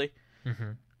comparatively.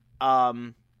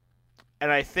 And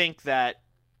I think that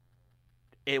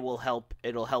it'll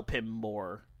help him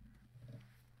more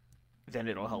than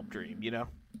it'll help Dream, you know?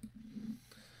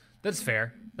 That's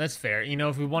fair. That's fair. You know,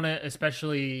 if we want to,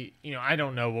 especially, you know, I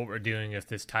don't know what we're doing with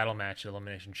this title match at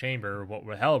Elimination Chamber, or what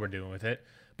the hell we're doing with it.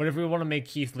 But if we want to make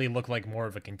Keith Lee look like more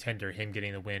of a contender, him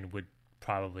getting the win would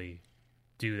probably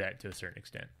do that to a certain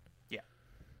extent. Yeah.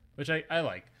 Which I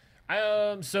like.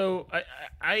 So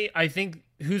I think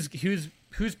who's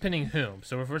pinning whom?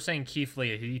 So if we're saying Keith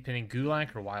Lee, is he pinning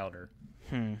Gulak or Wilder?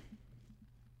 Because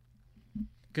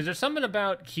there's something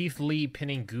about Keith Lee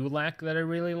pinning Gulak that I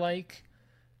really like.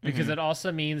 Because it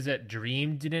also means that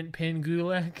Dream didn't pin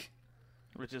Gulak.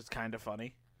 Which is kind of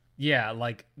funny. Yeah,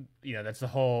 like, you know, that's the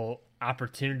whole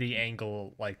opportunity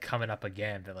angle, like, coming up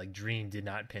again, that, like, Dream did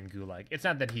not pin Gulak. It's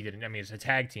not that he didn't. I mean, it's a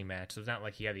tag team match, so it's not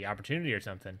like he had the opportunity or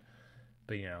something.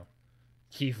 But, you know,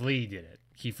 Keith Lee did it.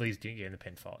 Keith Lee's getting the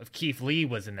pinfall. If Keith Lee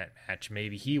was in that match,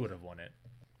 maybe he would have won it.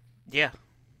 Yeah.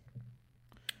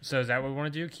 So is that what we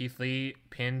want to do? Keith Lee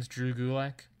pins Drew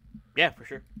Gulak? Yeah, for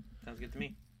sure. Sounds good to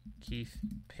me. Keith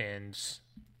pins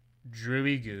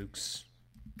Drewy Gooks.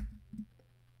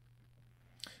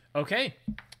 Okay,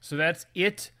 so that's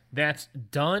it. That's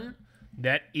done.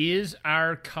 That is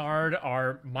our card,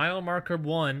 our mile marker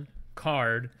 1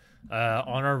 card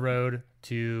on our road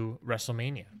to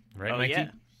WrestleMania. Right, Mikey? Yeah.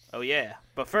 Oh, yeah.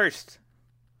 But first,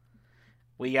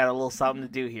 we got a little something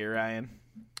to do here, Ryan.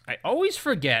 I always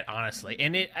forget, honestly,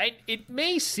 and it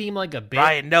may seem like a bit.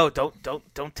 Ryan, no,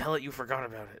 don't tell it you forgot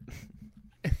about it.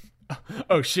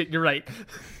 Oh shit, you're right.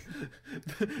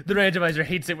 The randomizer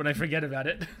hates it when I forget about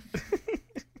it.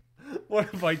 What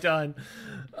have I done?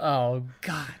 Oh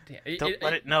god! Don't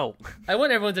let it know. I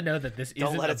want everyone to know that this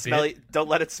isn't a bit. Don't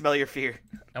let it smell your fear.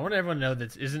 I want everyone to know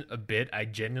this isn't a bit. I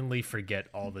genuinely forget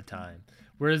all the time.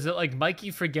 Whereas like Mikey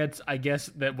forgets, I guess,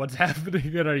 that what's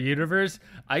happening in our universe.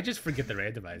 I just forget the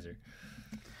randomizer.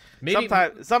 Maybe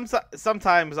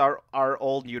Sometimes our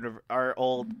old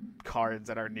cards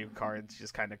and our new cards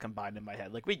just kind of combine in my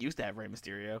head. Like we used to have Rey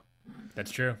Mysterio. That's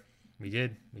true. We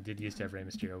did used to have Rey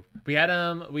Mysterio.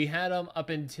 We had him up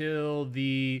until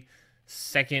the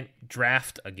second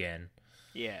draft again.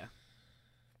 Yeah.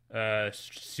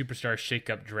 Superstar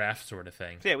shake-up draft sort of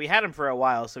thing. So yeah, we had him for a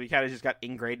while, so he kind of just got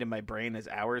ingrained in my brain as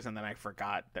ours, and then I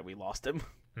forgot that we lost him.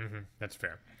 That's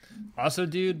fair. Also,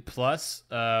 dude, plus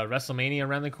WrestleMania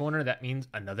around the corner, that means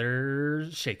another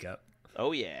shake-up.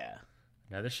 Oh, yeah.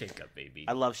 Another shake-up, baby.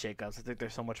 I love shake-ups. I think they're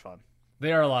so much fun.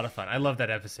 They are a lot of fun. I love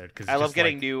that episode. Cause I love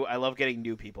getting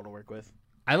new people to work with.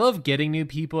 I love getting new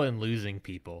people and losing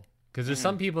people. Because there's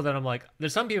some people that I'm like,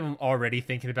 there's some people I'm already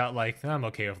thinking about, like, I'm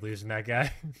okay with losing that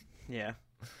guy. Yeah.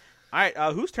 All right,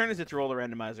 whose turn is it to roll the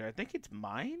randomizer? I think it's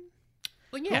mine.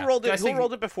 Well, yeah. Who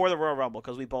rolled it before the Royal Rumble?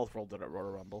 Because we both rolled it at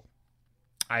Royal Rumble.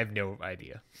 I have no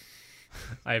idea.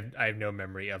 I have no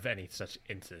memory of any such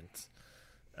incidents.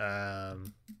 Was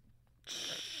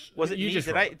it you me? just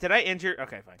Did I injure?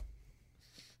 Okay, fine.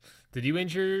 Did you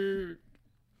injure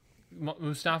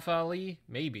Mustafa Ali?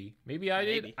 Maybe I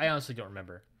did. Maybe. I honestly don't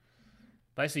remember.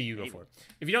 But I say you go for it.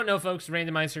 If you don't know, folks,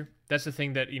 randomizer, that's the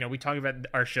thing that, we talk about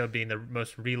our show being the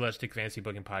most realistic fantasy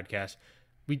booking podcast.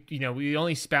 We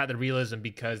only spat the realism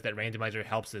because that randomizer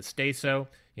helps it stay so.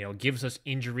 Gives us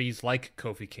injuries like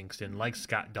Kofi Kingston, like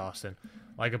Scott Dawson,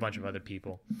 like a bunch of other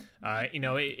people.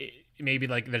 Maybe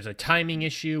like there's a timing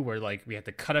issue where like we have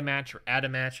to cut a match or add a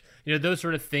match. Those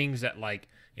sort of things that like,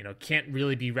 can't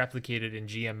really be replicated in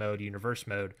GM mode, universe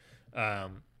mode.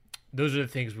 Those are the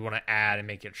things we want to add and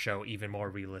make it show even more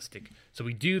realistic. So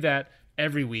we do that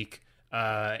every week.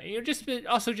 Just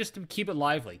to keep it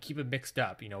lively, keep it mixed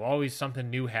up. Always something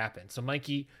new happens. So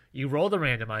Mikey, you roll the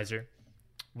randomizer.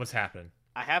 What's happening?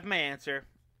 I have my answer,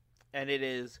 and it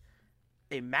is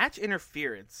a match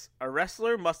interference. A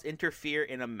wrestler must interfere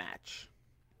in a match.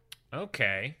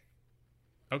 Okay.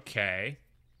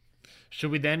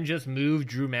 Should we then just move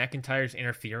Drew McIntyre's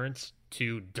interference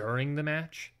to during the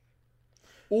match?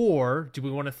 Or do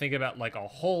we want to think about like a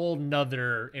whole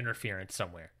nother interference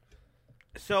somewhere?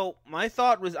 So my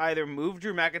thought was either move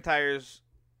Drew McIntyre's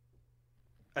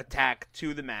attack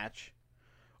to the match,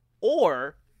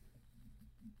 or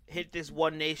hit this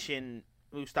One Nation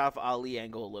Mustafa Ali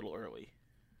angle a little early.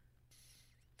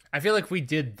 I feel like if we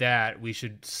did that, we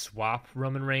should swap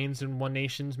Roman Reigns and One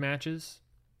Nation's matches.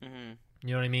 Mm-hmm.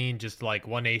 You know what I mean? Just like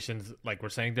One Nation's, like we're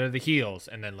saying they're the heels,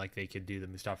 and then like they could do the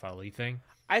Mustafa Ali thing.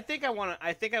 I think I want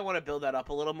to build that up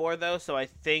a little more though. So I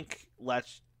think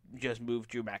let's just move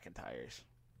Drew McIntyre's.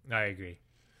 I agree.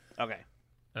 Okay.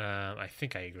 I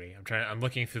think I agree. I'm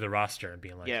looking through the roster and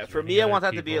being like, yeah. For me, I want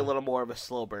that to be a little more of a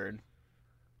slow burn.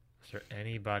 Is there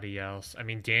anybody else? I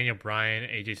mean, Daniel Bryan,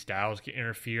 AJ Styles can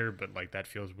interfere, but like that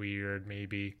feels weird.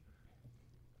 Maybe.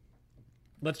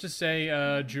 Let's just say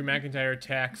Drew McIntyre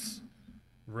attacks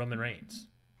Roman Reigns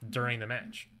during the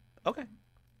match. Okay.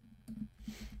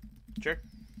 Sure.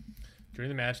 During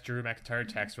the match, Drew McIntyre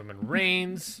attacks Roman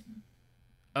Reigns.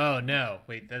 Oh, no.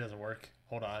 Wait, that doesn't work.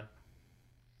 Hold on.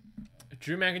 If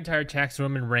Drew McIntyre attacks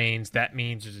Roman Reigns, that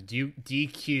means there's a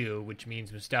DQ, which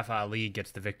means Mustafa Ali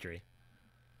gets the victory.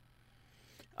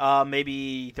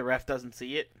 Maybe the ref doesn't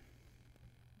see it.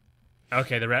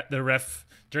 Okay, the ref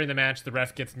during the match, the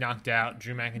ref gets knocked out.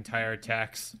 Drew McIntyre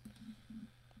attacks.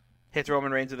 Hits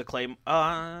Roman Reigns with a claim.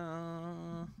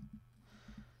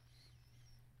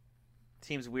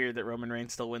 Seems weird that Roman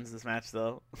Reigns still wins this match,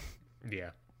 though.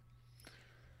 Yeah.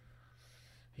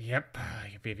 Yep.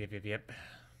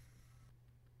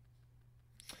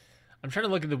 I'm trying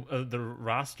to look at the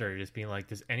roster, just being like,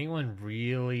 does anyone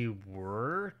really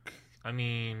work? I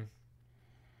mean,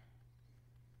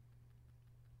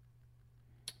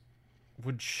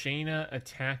 would Shayna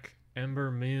attack Ember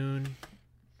Moon?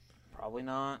 Probably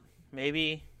not.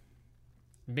 Maybe,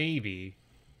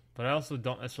 but I also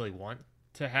don't necessarily want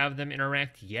to have them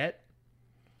interact yet.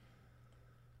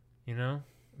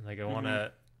 Like I want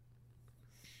to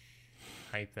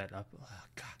hype that up. Oh,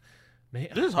 God. Man.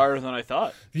 This is harder than I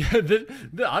thought. Yeah,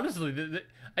 honestly,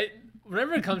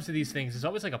 whenever it comes to these things, it's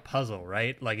always like a puzzle,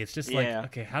 right? Like it's just like,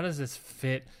 okay, how does this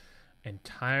fit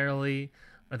entirely?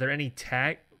 Are there any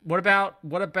tag? What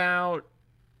about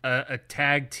a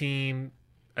tag team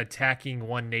attacking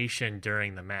One Nation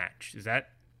during the match? Is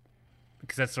that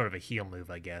because that's sort of a heel move,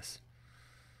 I guess?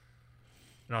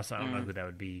 And also, I don't know who that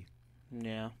would be.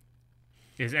 Yeah.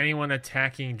 Is anyone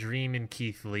attacking Dream and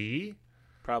Keith Lee?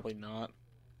 Probably not.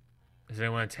 Is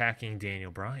anyone attacking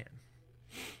Daniel Bryan?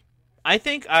 I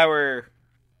think our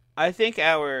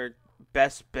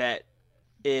best bet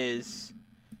is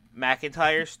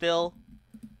McIntyre still,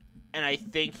 and I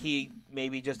think he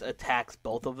maybe just attacks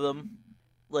both of them.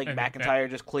 Like, and McIntyre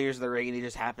just clears the ring and he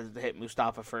just happens to hit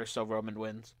Mustafa first, so Roman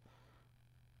wins.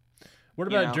 What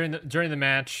about during the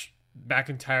match,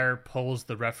 McIntyre pulls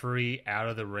the referee out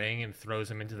of the ring and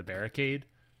throws him into the barricade?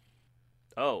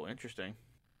 Oh, interesting.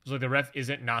 So the ref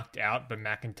isn't knocked out, but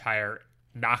McIntyre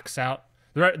knocks out.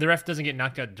 The ref doesn't get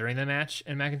knocked out during the match,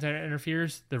 and McIntyre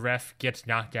interferes. The ref gets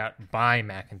knocked out by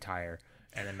McIntyre,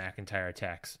 and then McIntyre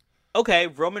attacks. Okay,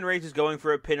 Roman Reigns is going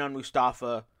for a pin on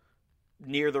Mustafa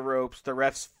near the ropes. The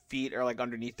ref's feet are like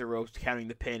underneath the ropes, counting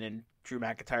the pin, and Drew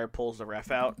McIntyre pulls the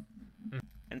ref out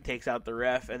and takes out the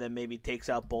ref, and then maybe takes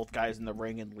out both guys in the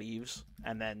ring and leaves,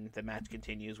 and then the match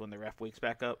continues when the ref wakes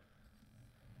back up.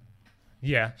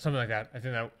 Yeah, something like that.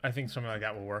 I think something like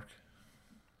that will work.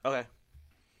 Okay.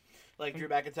 Like, Drew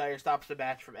McIntyre stops the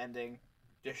match from ending,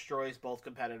 destroys both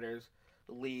competitors,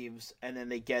 leaves, and then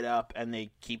they get up and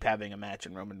they keep having a match,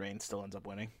 and Roman Reigns still ends up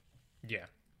winning. Yeah.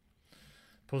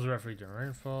 Pulls the referee during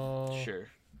rainfall. Sure.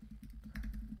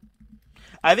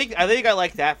 I think I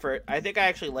like that I think I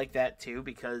actually like that too,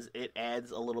 because it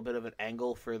adds a little bit of an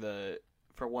angle for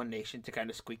One Nation to kind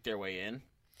of squeak their way in.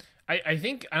 I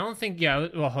think well,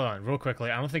 hold on real quickly.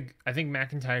 I think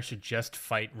McIntyre should just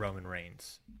fight Roman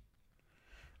Reigns.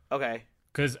 Okay.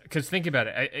 Because think about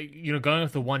it. Going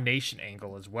with the One Nation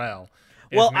angle as well.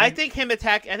 Well, I think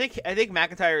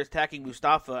McIntyre attacking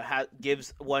Mustafa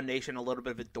gives One Nation a little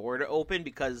bit of a door to open,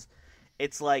 because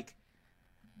it's like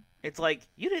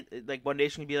you didn't, like, One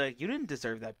Nation can be like, you didn't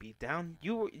deserve that beatdown.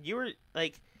 You were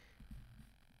like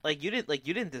you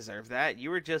didn't deserve that.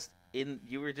 You were just in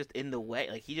the way.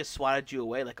 Like, he just swatted you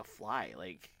away like a fly.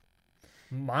 Like,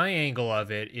 my angle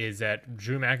of it is that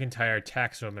Drew McIntyre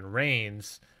attacks Roman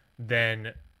Reigns,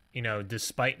 then,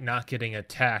 despite not getting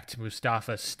attacked,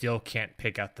 Mustafa still can't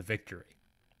pick out the victory.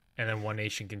 And then One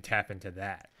Nation can tap into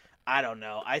that. I don't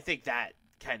know. I think that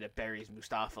kind of buries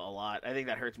Mustafa a lot. I think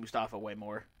that hurts Mustafa way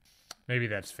more. Maybe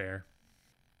that's fair.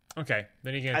 Okay,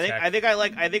 then you can attack. I think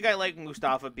I like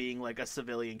Mustafa being like a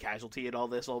civilian casualty in all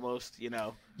this, almost,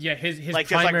 Yeah, his like,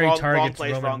 primary just, like, target's wrong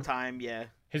place, Roman, wrong time, yeah.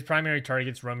 His primary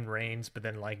target's Roman Reigns, but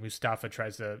then, like, Mustafa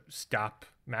tries to stop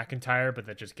McIntyre, but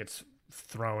that just gets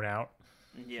thrown out.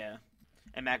 Yeah,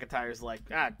 and McIntyre's like,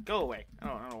 go away. I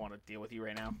don't want to deal with you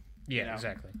right now. Yeah,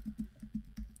 exactly.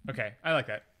 Okay, I like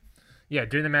that. Yeah,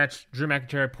 during the match, Drew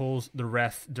McIntyre pulls the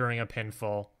ref during a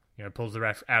pinfall. Pulls the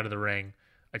ref out of the ring,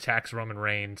 attacks Roman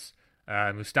Reigns.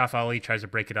 Mustafa Ali tries to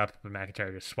break it up, but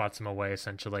McIntyre just swats him away,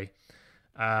 essentially.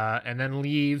 And then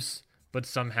leaves, but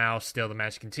somehow still the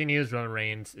match continues. Roman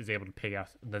Reigns is able to pick out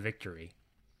the victory.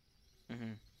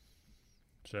 Mm-hmm.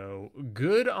 So,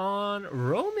 good on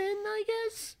Roman, I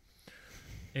guess?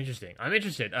 Interesting. I'm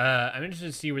interested. I'm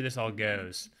interested to see where this all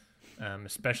goes,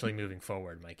 especially moving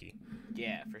forward, Mikey.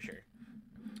 Yeah, for sure.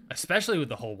 Especially with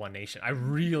the whole One Nation. I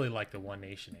really like the One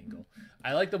Nation angle.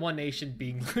 I like the One Nation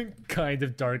being kind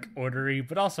of dark ordery,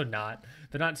 but also not.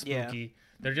 They're not spooky. Yeah.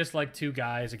 They're just like two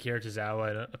guys, Akira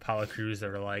Tozawa and Apollo Crews, that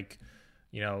are like,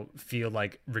 feel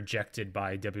like rejected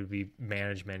by WWE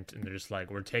management, and they're just like,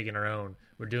 we're doing our own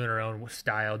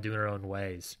style, doing our own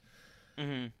ways.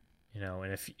 Mm-hmm.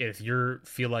 And if you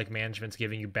feel like management's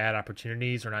giving you bad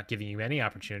opportunities or not giving you any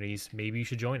opportunities, maybe you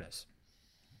should join us.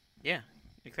 Yeah,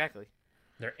 exactly.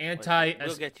 They're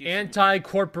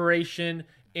anti-corporation,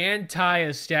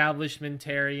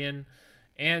 anti-establishmentarian,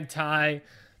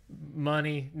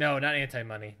 anti-money. No, not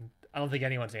anti-money. I don't think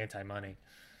anyone's anti-money.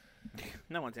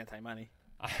 No one's anti-money.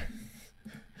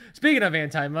 Speaking of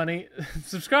anti-money,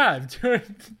 subscribe to it.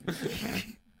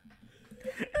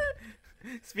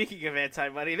 Speaking of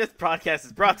anti-money, this podcast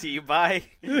is brought to you by...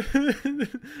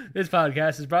 This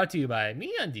podcast is brought to you by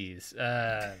MeUndies.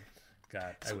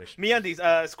 God, I wish. MeUndies,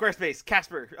 Squarespace,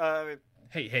 Casper.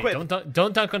 Hey!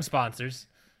 Don't dunk on sponsors,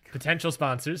 potential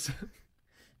sponsors.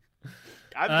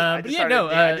 I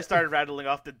just started rattling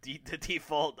off the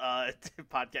default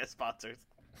podcast sponsors.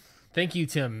 Thank you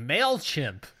to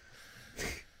Mailchimp.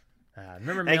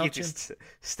 Remember Mailchimp?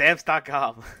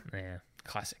 Stamps.com. Yeah,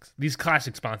 classics. These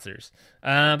classic sponsors.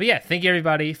 But yeah, thank you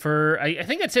everybody for. I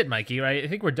think that's it, Mikey. Right? I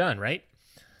think we're done, right?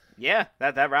 Yeah,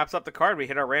 that wraps up the card. We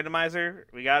hit our randomizer.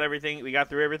 We got everything. We got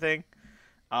through everything.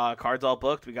 Cards all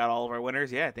booked. We got all of our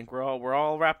winners. Yeah, I think we're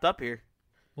all wrapped up here.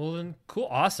 Well then, cool,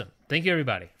 awesome. Thank you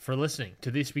everybody for listening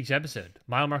to this week's episode,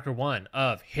 mile marker 1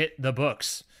 of Hit the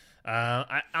Books.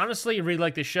 I honestly really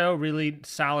like the show. Really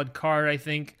solid card. I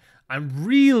think I'm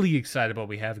really excited about what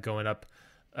we have going up,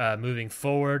 moving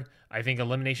forward. I think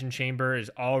Elimination Chamber is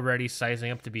already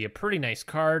sizing up to be a pretty nice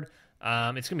card.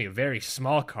 It's going to be a very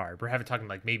small card. We're talking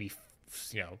like maybe,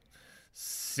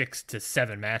 6 to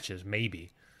 7 matches,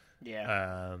 maybe.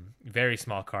 Yeah. Very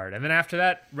small card. And then after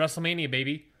that, WrestleMania,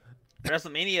 baby.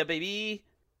 WrestleMania, baby.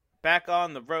 Back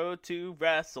on the road to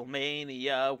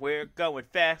WrestleMania. We're going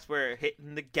fast. We're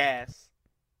hitting the gas.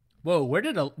 Whoa, when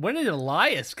did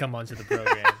Elias come onto the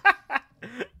program?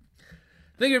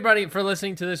 Thank you, everybody, for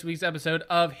listening to this week's episode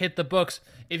of Hit the Books.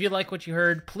 If you like what you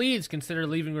heard, please consider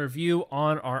leaving a review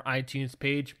on our iTunes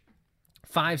page.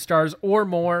 5 stars or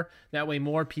more. That way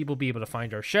more people be able to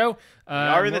find our show. We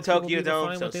are in the Tokyo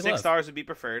Dome, so 6 stars would be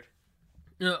preferred.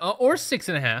 Or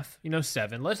 6.5,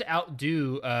 7. Let's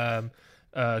outdo Kota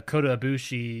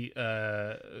Ibushi,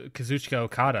 Kazuchika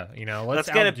Okada. Let's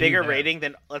get a bigger rating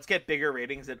than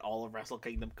ratings than all of Wrestle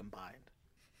Kingdom combined.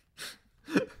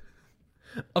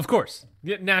 Of course,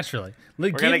 yeah, naturally.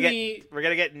 We're gonna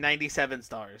get 97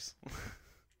 stars.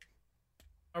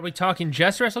 Are we talking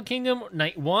just Wrestle Kingdom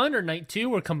night 1 or night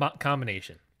 2 or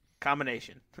combination?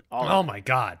 Combination. Oh my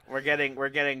God. We're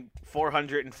getting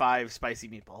 405 spicy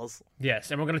meatballs.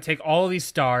 Yes, and we're gonna take all of these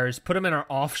stars, put them in our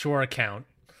offshore account.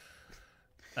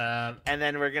 And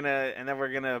then we're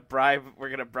gonna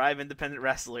bribe independent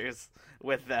wrestlers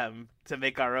with them to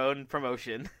make our own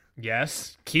promotion.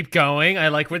 Yes, keep going. I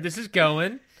like where this is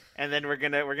going. And then we're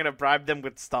gonna bribe them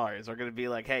with stars. We're gonna be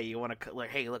like, hey, you want to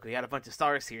hey, look, we got a bunch of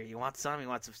stars here. You want some? You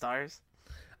want some stars?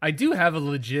 I do have a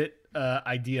legit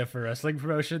idea for wrestling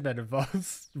promotion that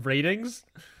involves ratings.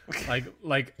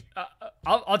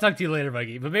 I'll talk to you later,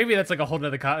 Mikey. But maybe that's like a whole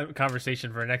nother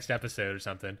conversation for a next episode or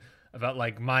something about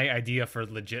like my idea for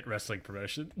legit wrestling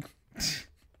promotion.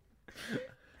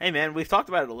 Hey man, we've talked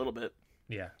about it a little bit.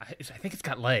 Yeah, I think it's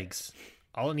got legs.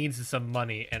 All it needs is some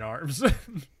money and arms.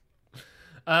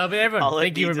 But everyone, all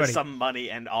thank you, everybody. Is some money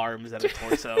and arms and a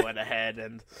torso and a head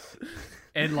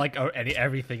and like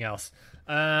everything else.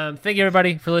 Thank you,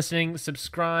 everybody, for listening.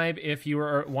 Subscribe if you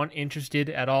are interested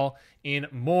at all in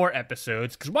more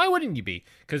episodes. Because why wouldn't you be?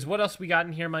 Because what else we got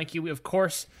in here, Mikey? We, of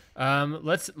course,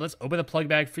 let's open the plug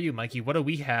bag for you, Mikey. What do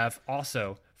we have?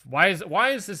 Also, why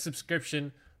is this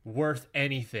subscription worth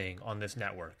anything on this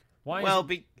network?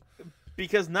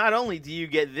 Because not only do you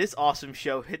get this awesome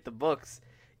show, Hit the Books,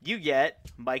 you get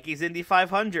Mikey's Indy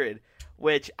 500,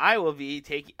 which I will be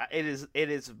taking. It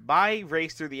is my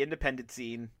race through the independent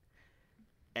scene,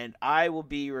 and I will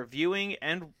be watching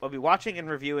and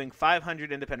reviewing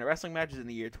 500 independent wrestling matches in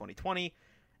the year 2020,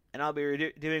 and I'll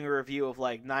be doing a review of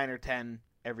like 9 or 10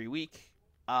 every week.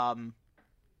 And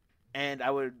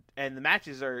the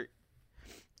matches are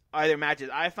either matches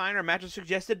I find or matches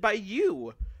suggested by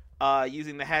you,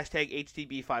 using the hashtag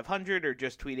HTB500 or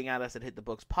just tweeting at us at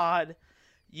HitTheBooksPod.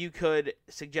 You could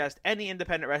suggest any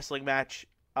independent wrestling match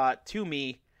to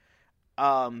me,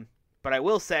 but I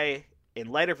will say, in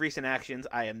light of recent actions,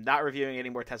 I am not reviewing any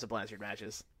more Tessa Blanchard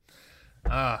matches.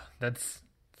 That's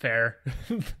fair.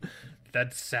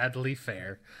 That's sadly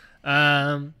fair.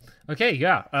 Okay,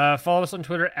 yeah. Follow us on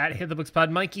Twitter at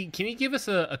HitTheBooksPod. Mikey, can you give us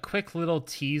a quick little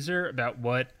teaser about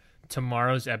what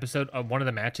tomorrow's episode, one of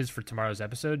the matches for tomorrow's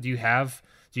episode? Do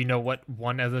you know what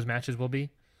one of those matches will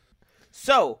be?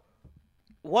 So,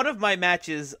 one of my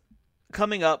matches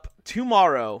coming up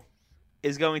tomorrow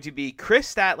is going to be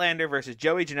Chris Statlander versus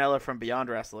Joey Janela from Beyond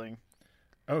Wrestling.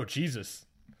 Oh, Jesus.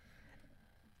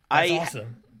 That's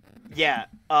awesome. Yeah.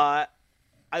 I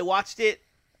watched it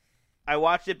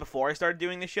before I started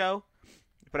doing the show,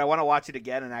 but I want to watch it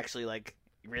again and actually like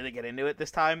really get into it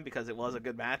this time because it was a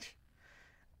good match.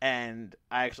 And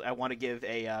I want to give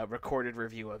a recorded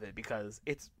review of it because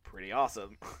it's pretty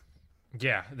awesome.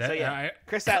 Yeah.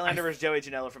 Chris Statlander versus Joey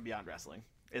Janela from Beyond Wrestling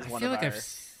is one of our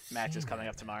matches coming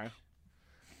up tomorrow.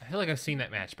 I feel like I've seen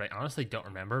that match, but I honestly don't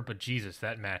remember. But Jesus,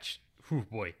 that match, whew,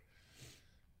 boy.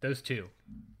 Those two.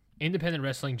 Independent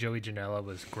wrestling, Joey Janela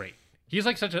was great. He's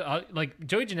like such a,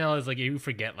 Joey Janela is like, you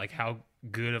forget like how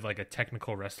good of like a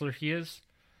technical wrestler he is.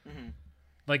 Mm-hmm.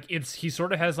 Like he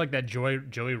sort of has like that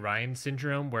Joey Ryan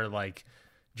syndrome where like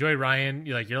Joey Ryan,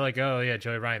 you're like, oh yeah,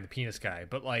 Joey Ryan, the penis guy.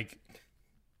 But like,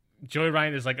 Joey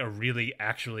Ryan is like a really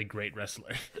actually great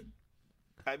wrestler.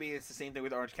 I mean, it's the same thing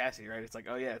with Orange Cassidy, right? It's like,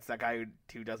 oh yeah, it's that guy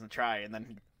who doesn't try, and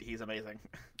then he's amazing.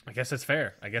 I guess that's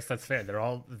fair. They're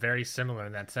all very similar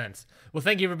in that sense. Well,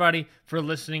 thank you everybody for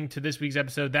listening to this week's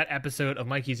episode. That episode of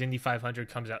Mikey's Indy 500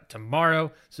 comes out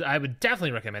tomorrow, so I would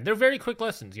definitely recommend. They're very quick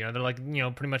listens. They're like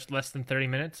pretty much less than 30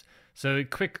 minutes. So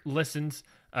quick listens,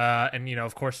 and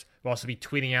of course we'll also be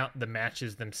tweeting out the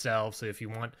matches themselves. So if you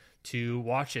want to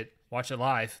watch it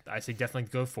live, I say definitely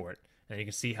go for it. And you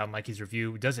can see how Mikey's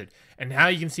review does it. And how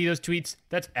you can see those tweets,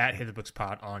 that's at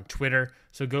HitTheBooksPod on Twitter.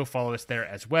 So go follow us there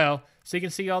as well. So you can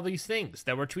see all these things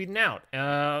that we're tweeting out.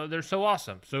 They're so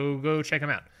awesome. So go check them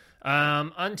out.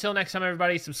 Until next time,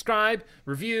 everybody, subscribe,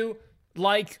 review,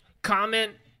 like,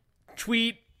 comment,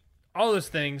 tweet, all those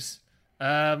things.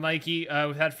 Mikey,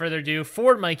 without further ado,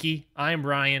 for Mikey, I'm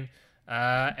Ryan.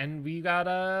 And we got,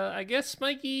 I guess,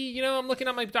 Mikey, I'm looking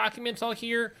at my documents all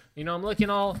here. I'm looking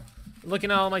at all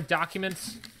my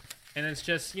documents. And it's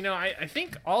just, I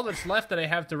think all that's left that I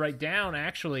have to write down,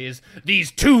 actually, is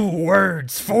these 2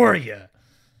 words for you.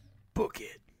 Book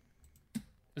it.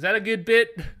 Is that a good bit?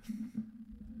 It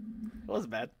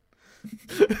wasn't bad.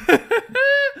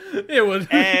 It was.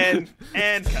 And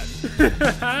cut.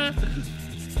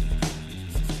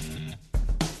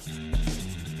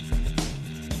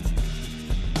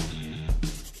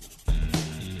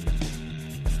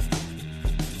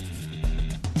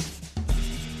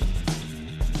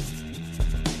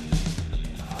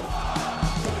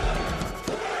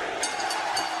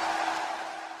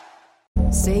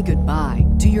 Say goodbye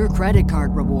to your credit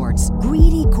card rewards.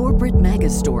 Greedy corporate mega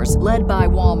stores, led by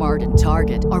Walmart and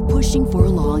Target, are pushing for a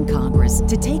law in Congress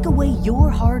to take away your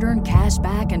hard-earned cash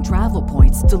back and travel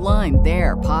points to line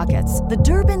their pockets. The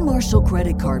Durbin-Marshall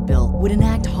credit card bill would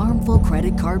enact harmful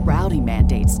credit card routing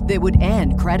mandates that would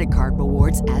end credit card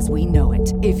rewards as we know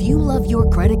it. If you love your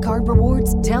credit card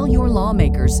rewards, tell your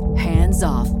lawmakers, hands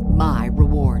off my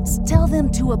rewards. Tell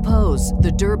them to oppose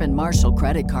the Durbin-Marshall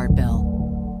credit card bill.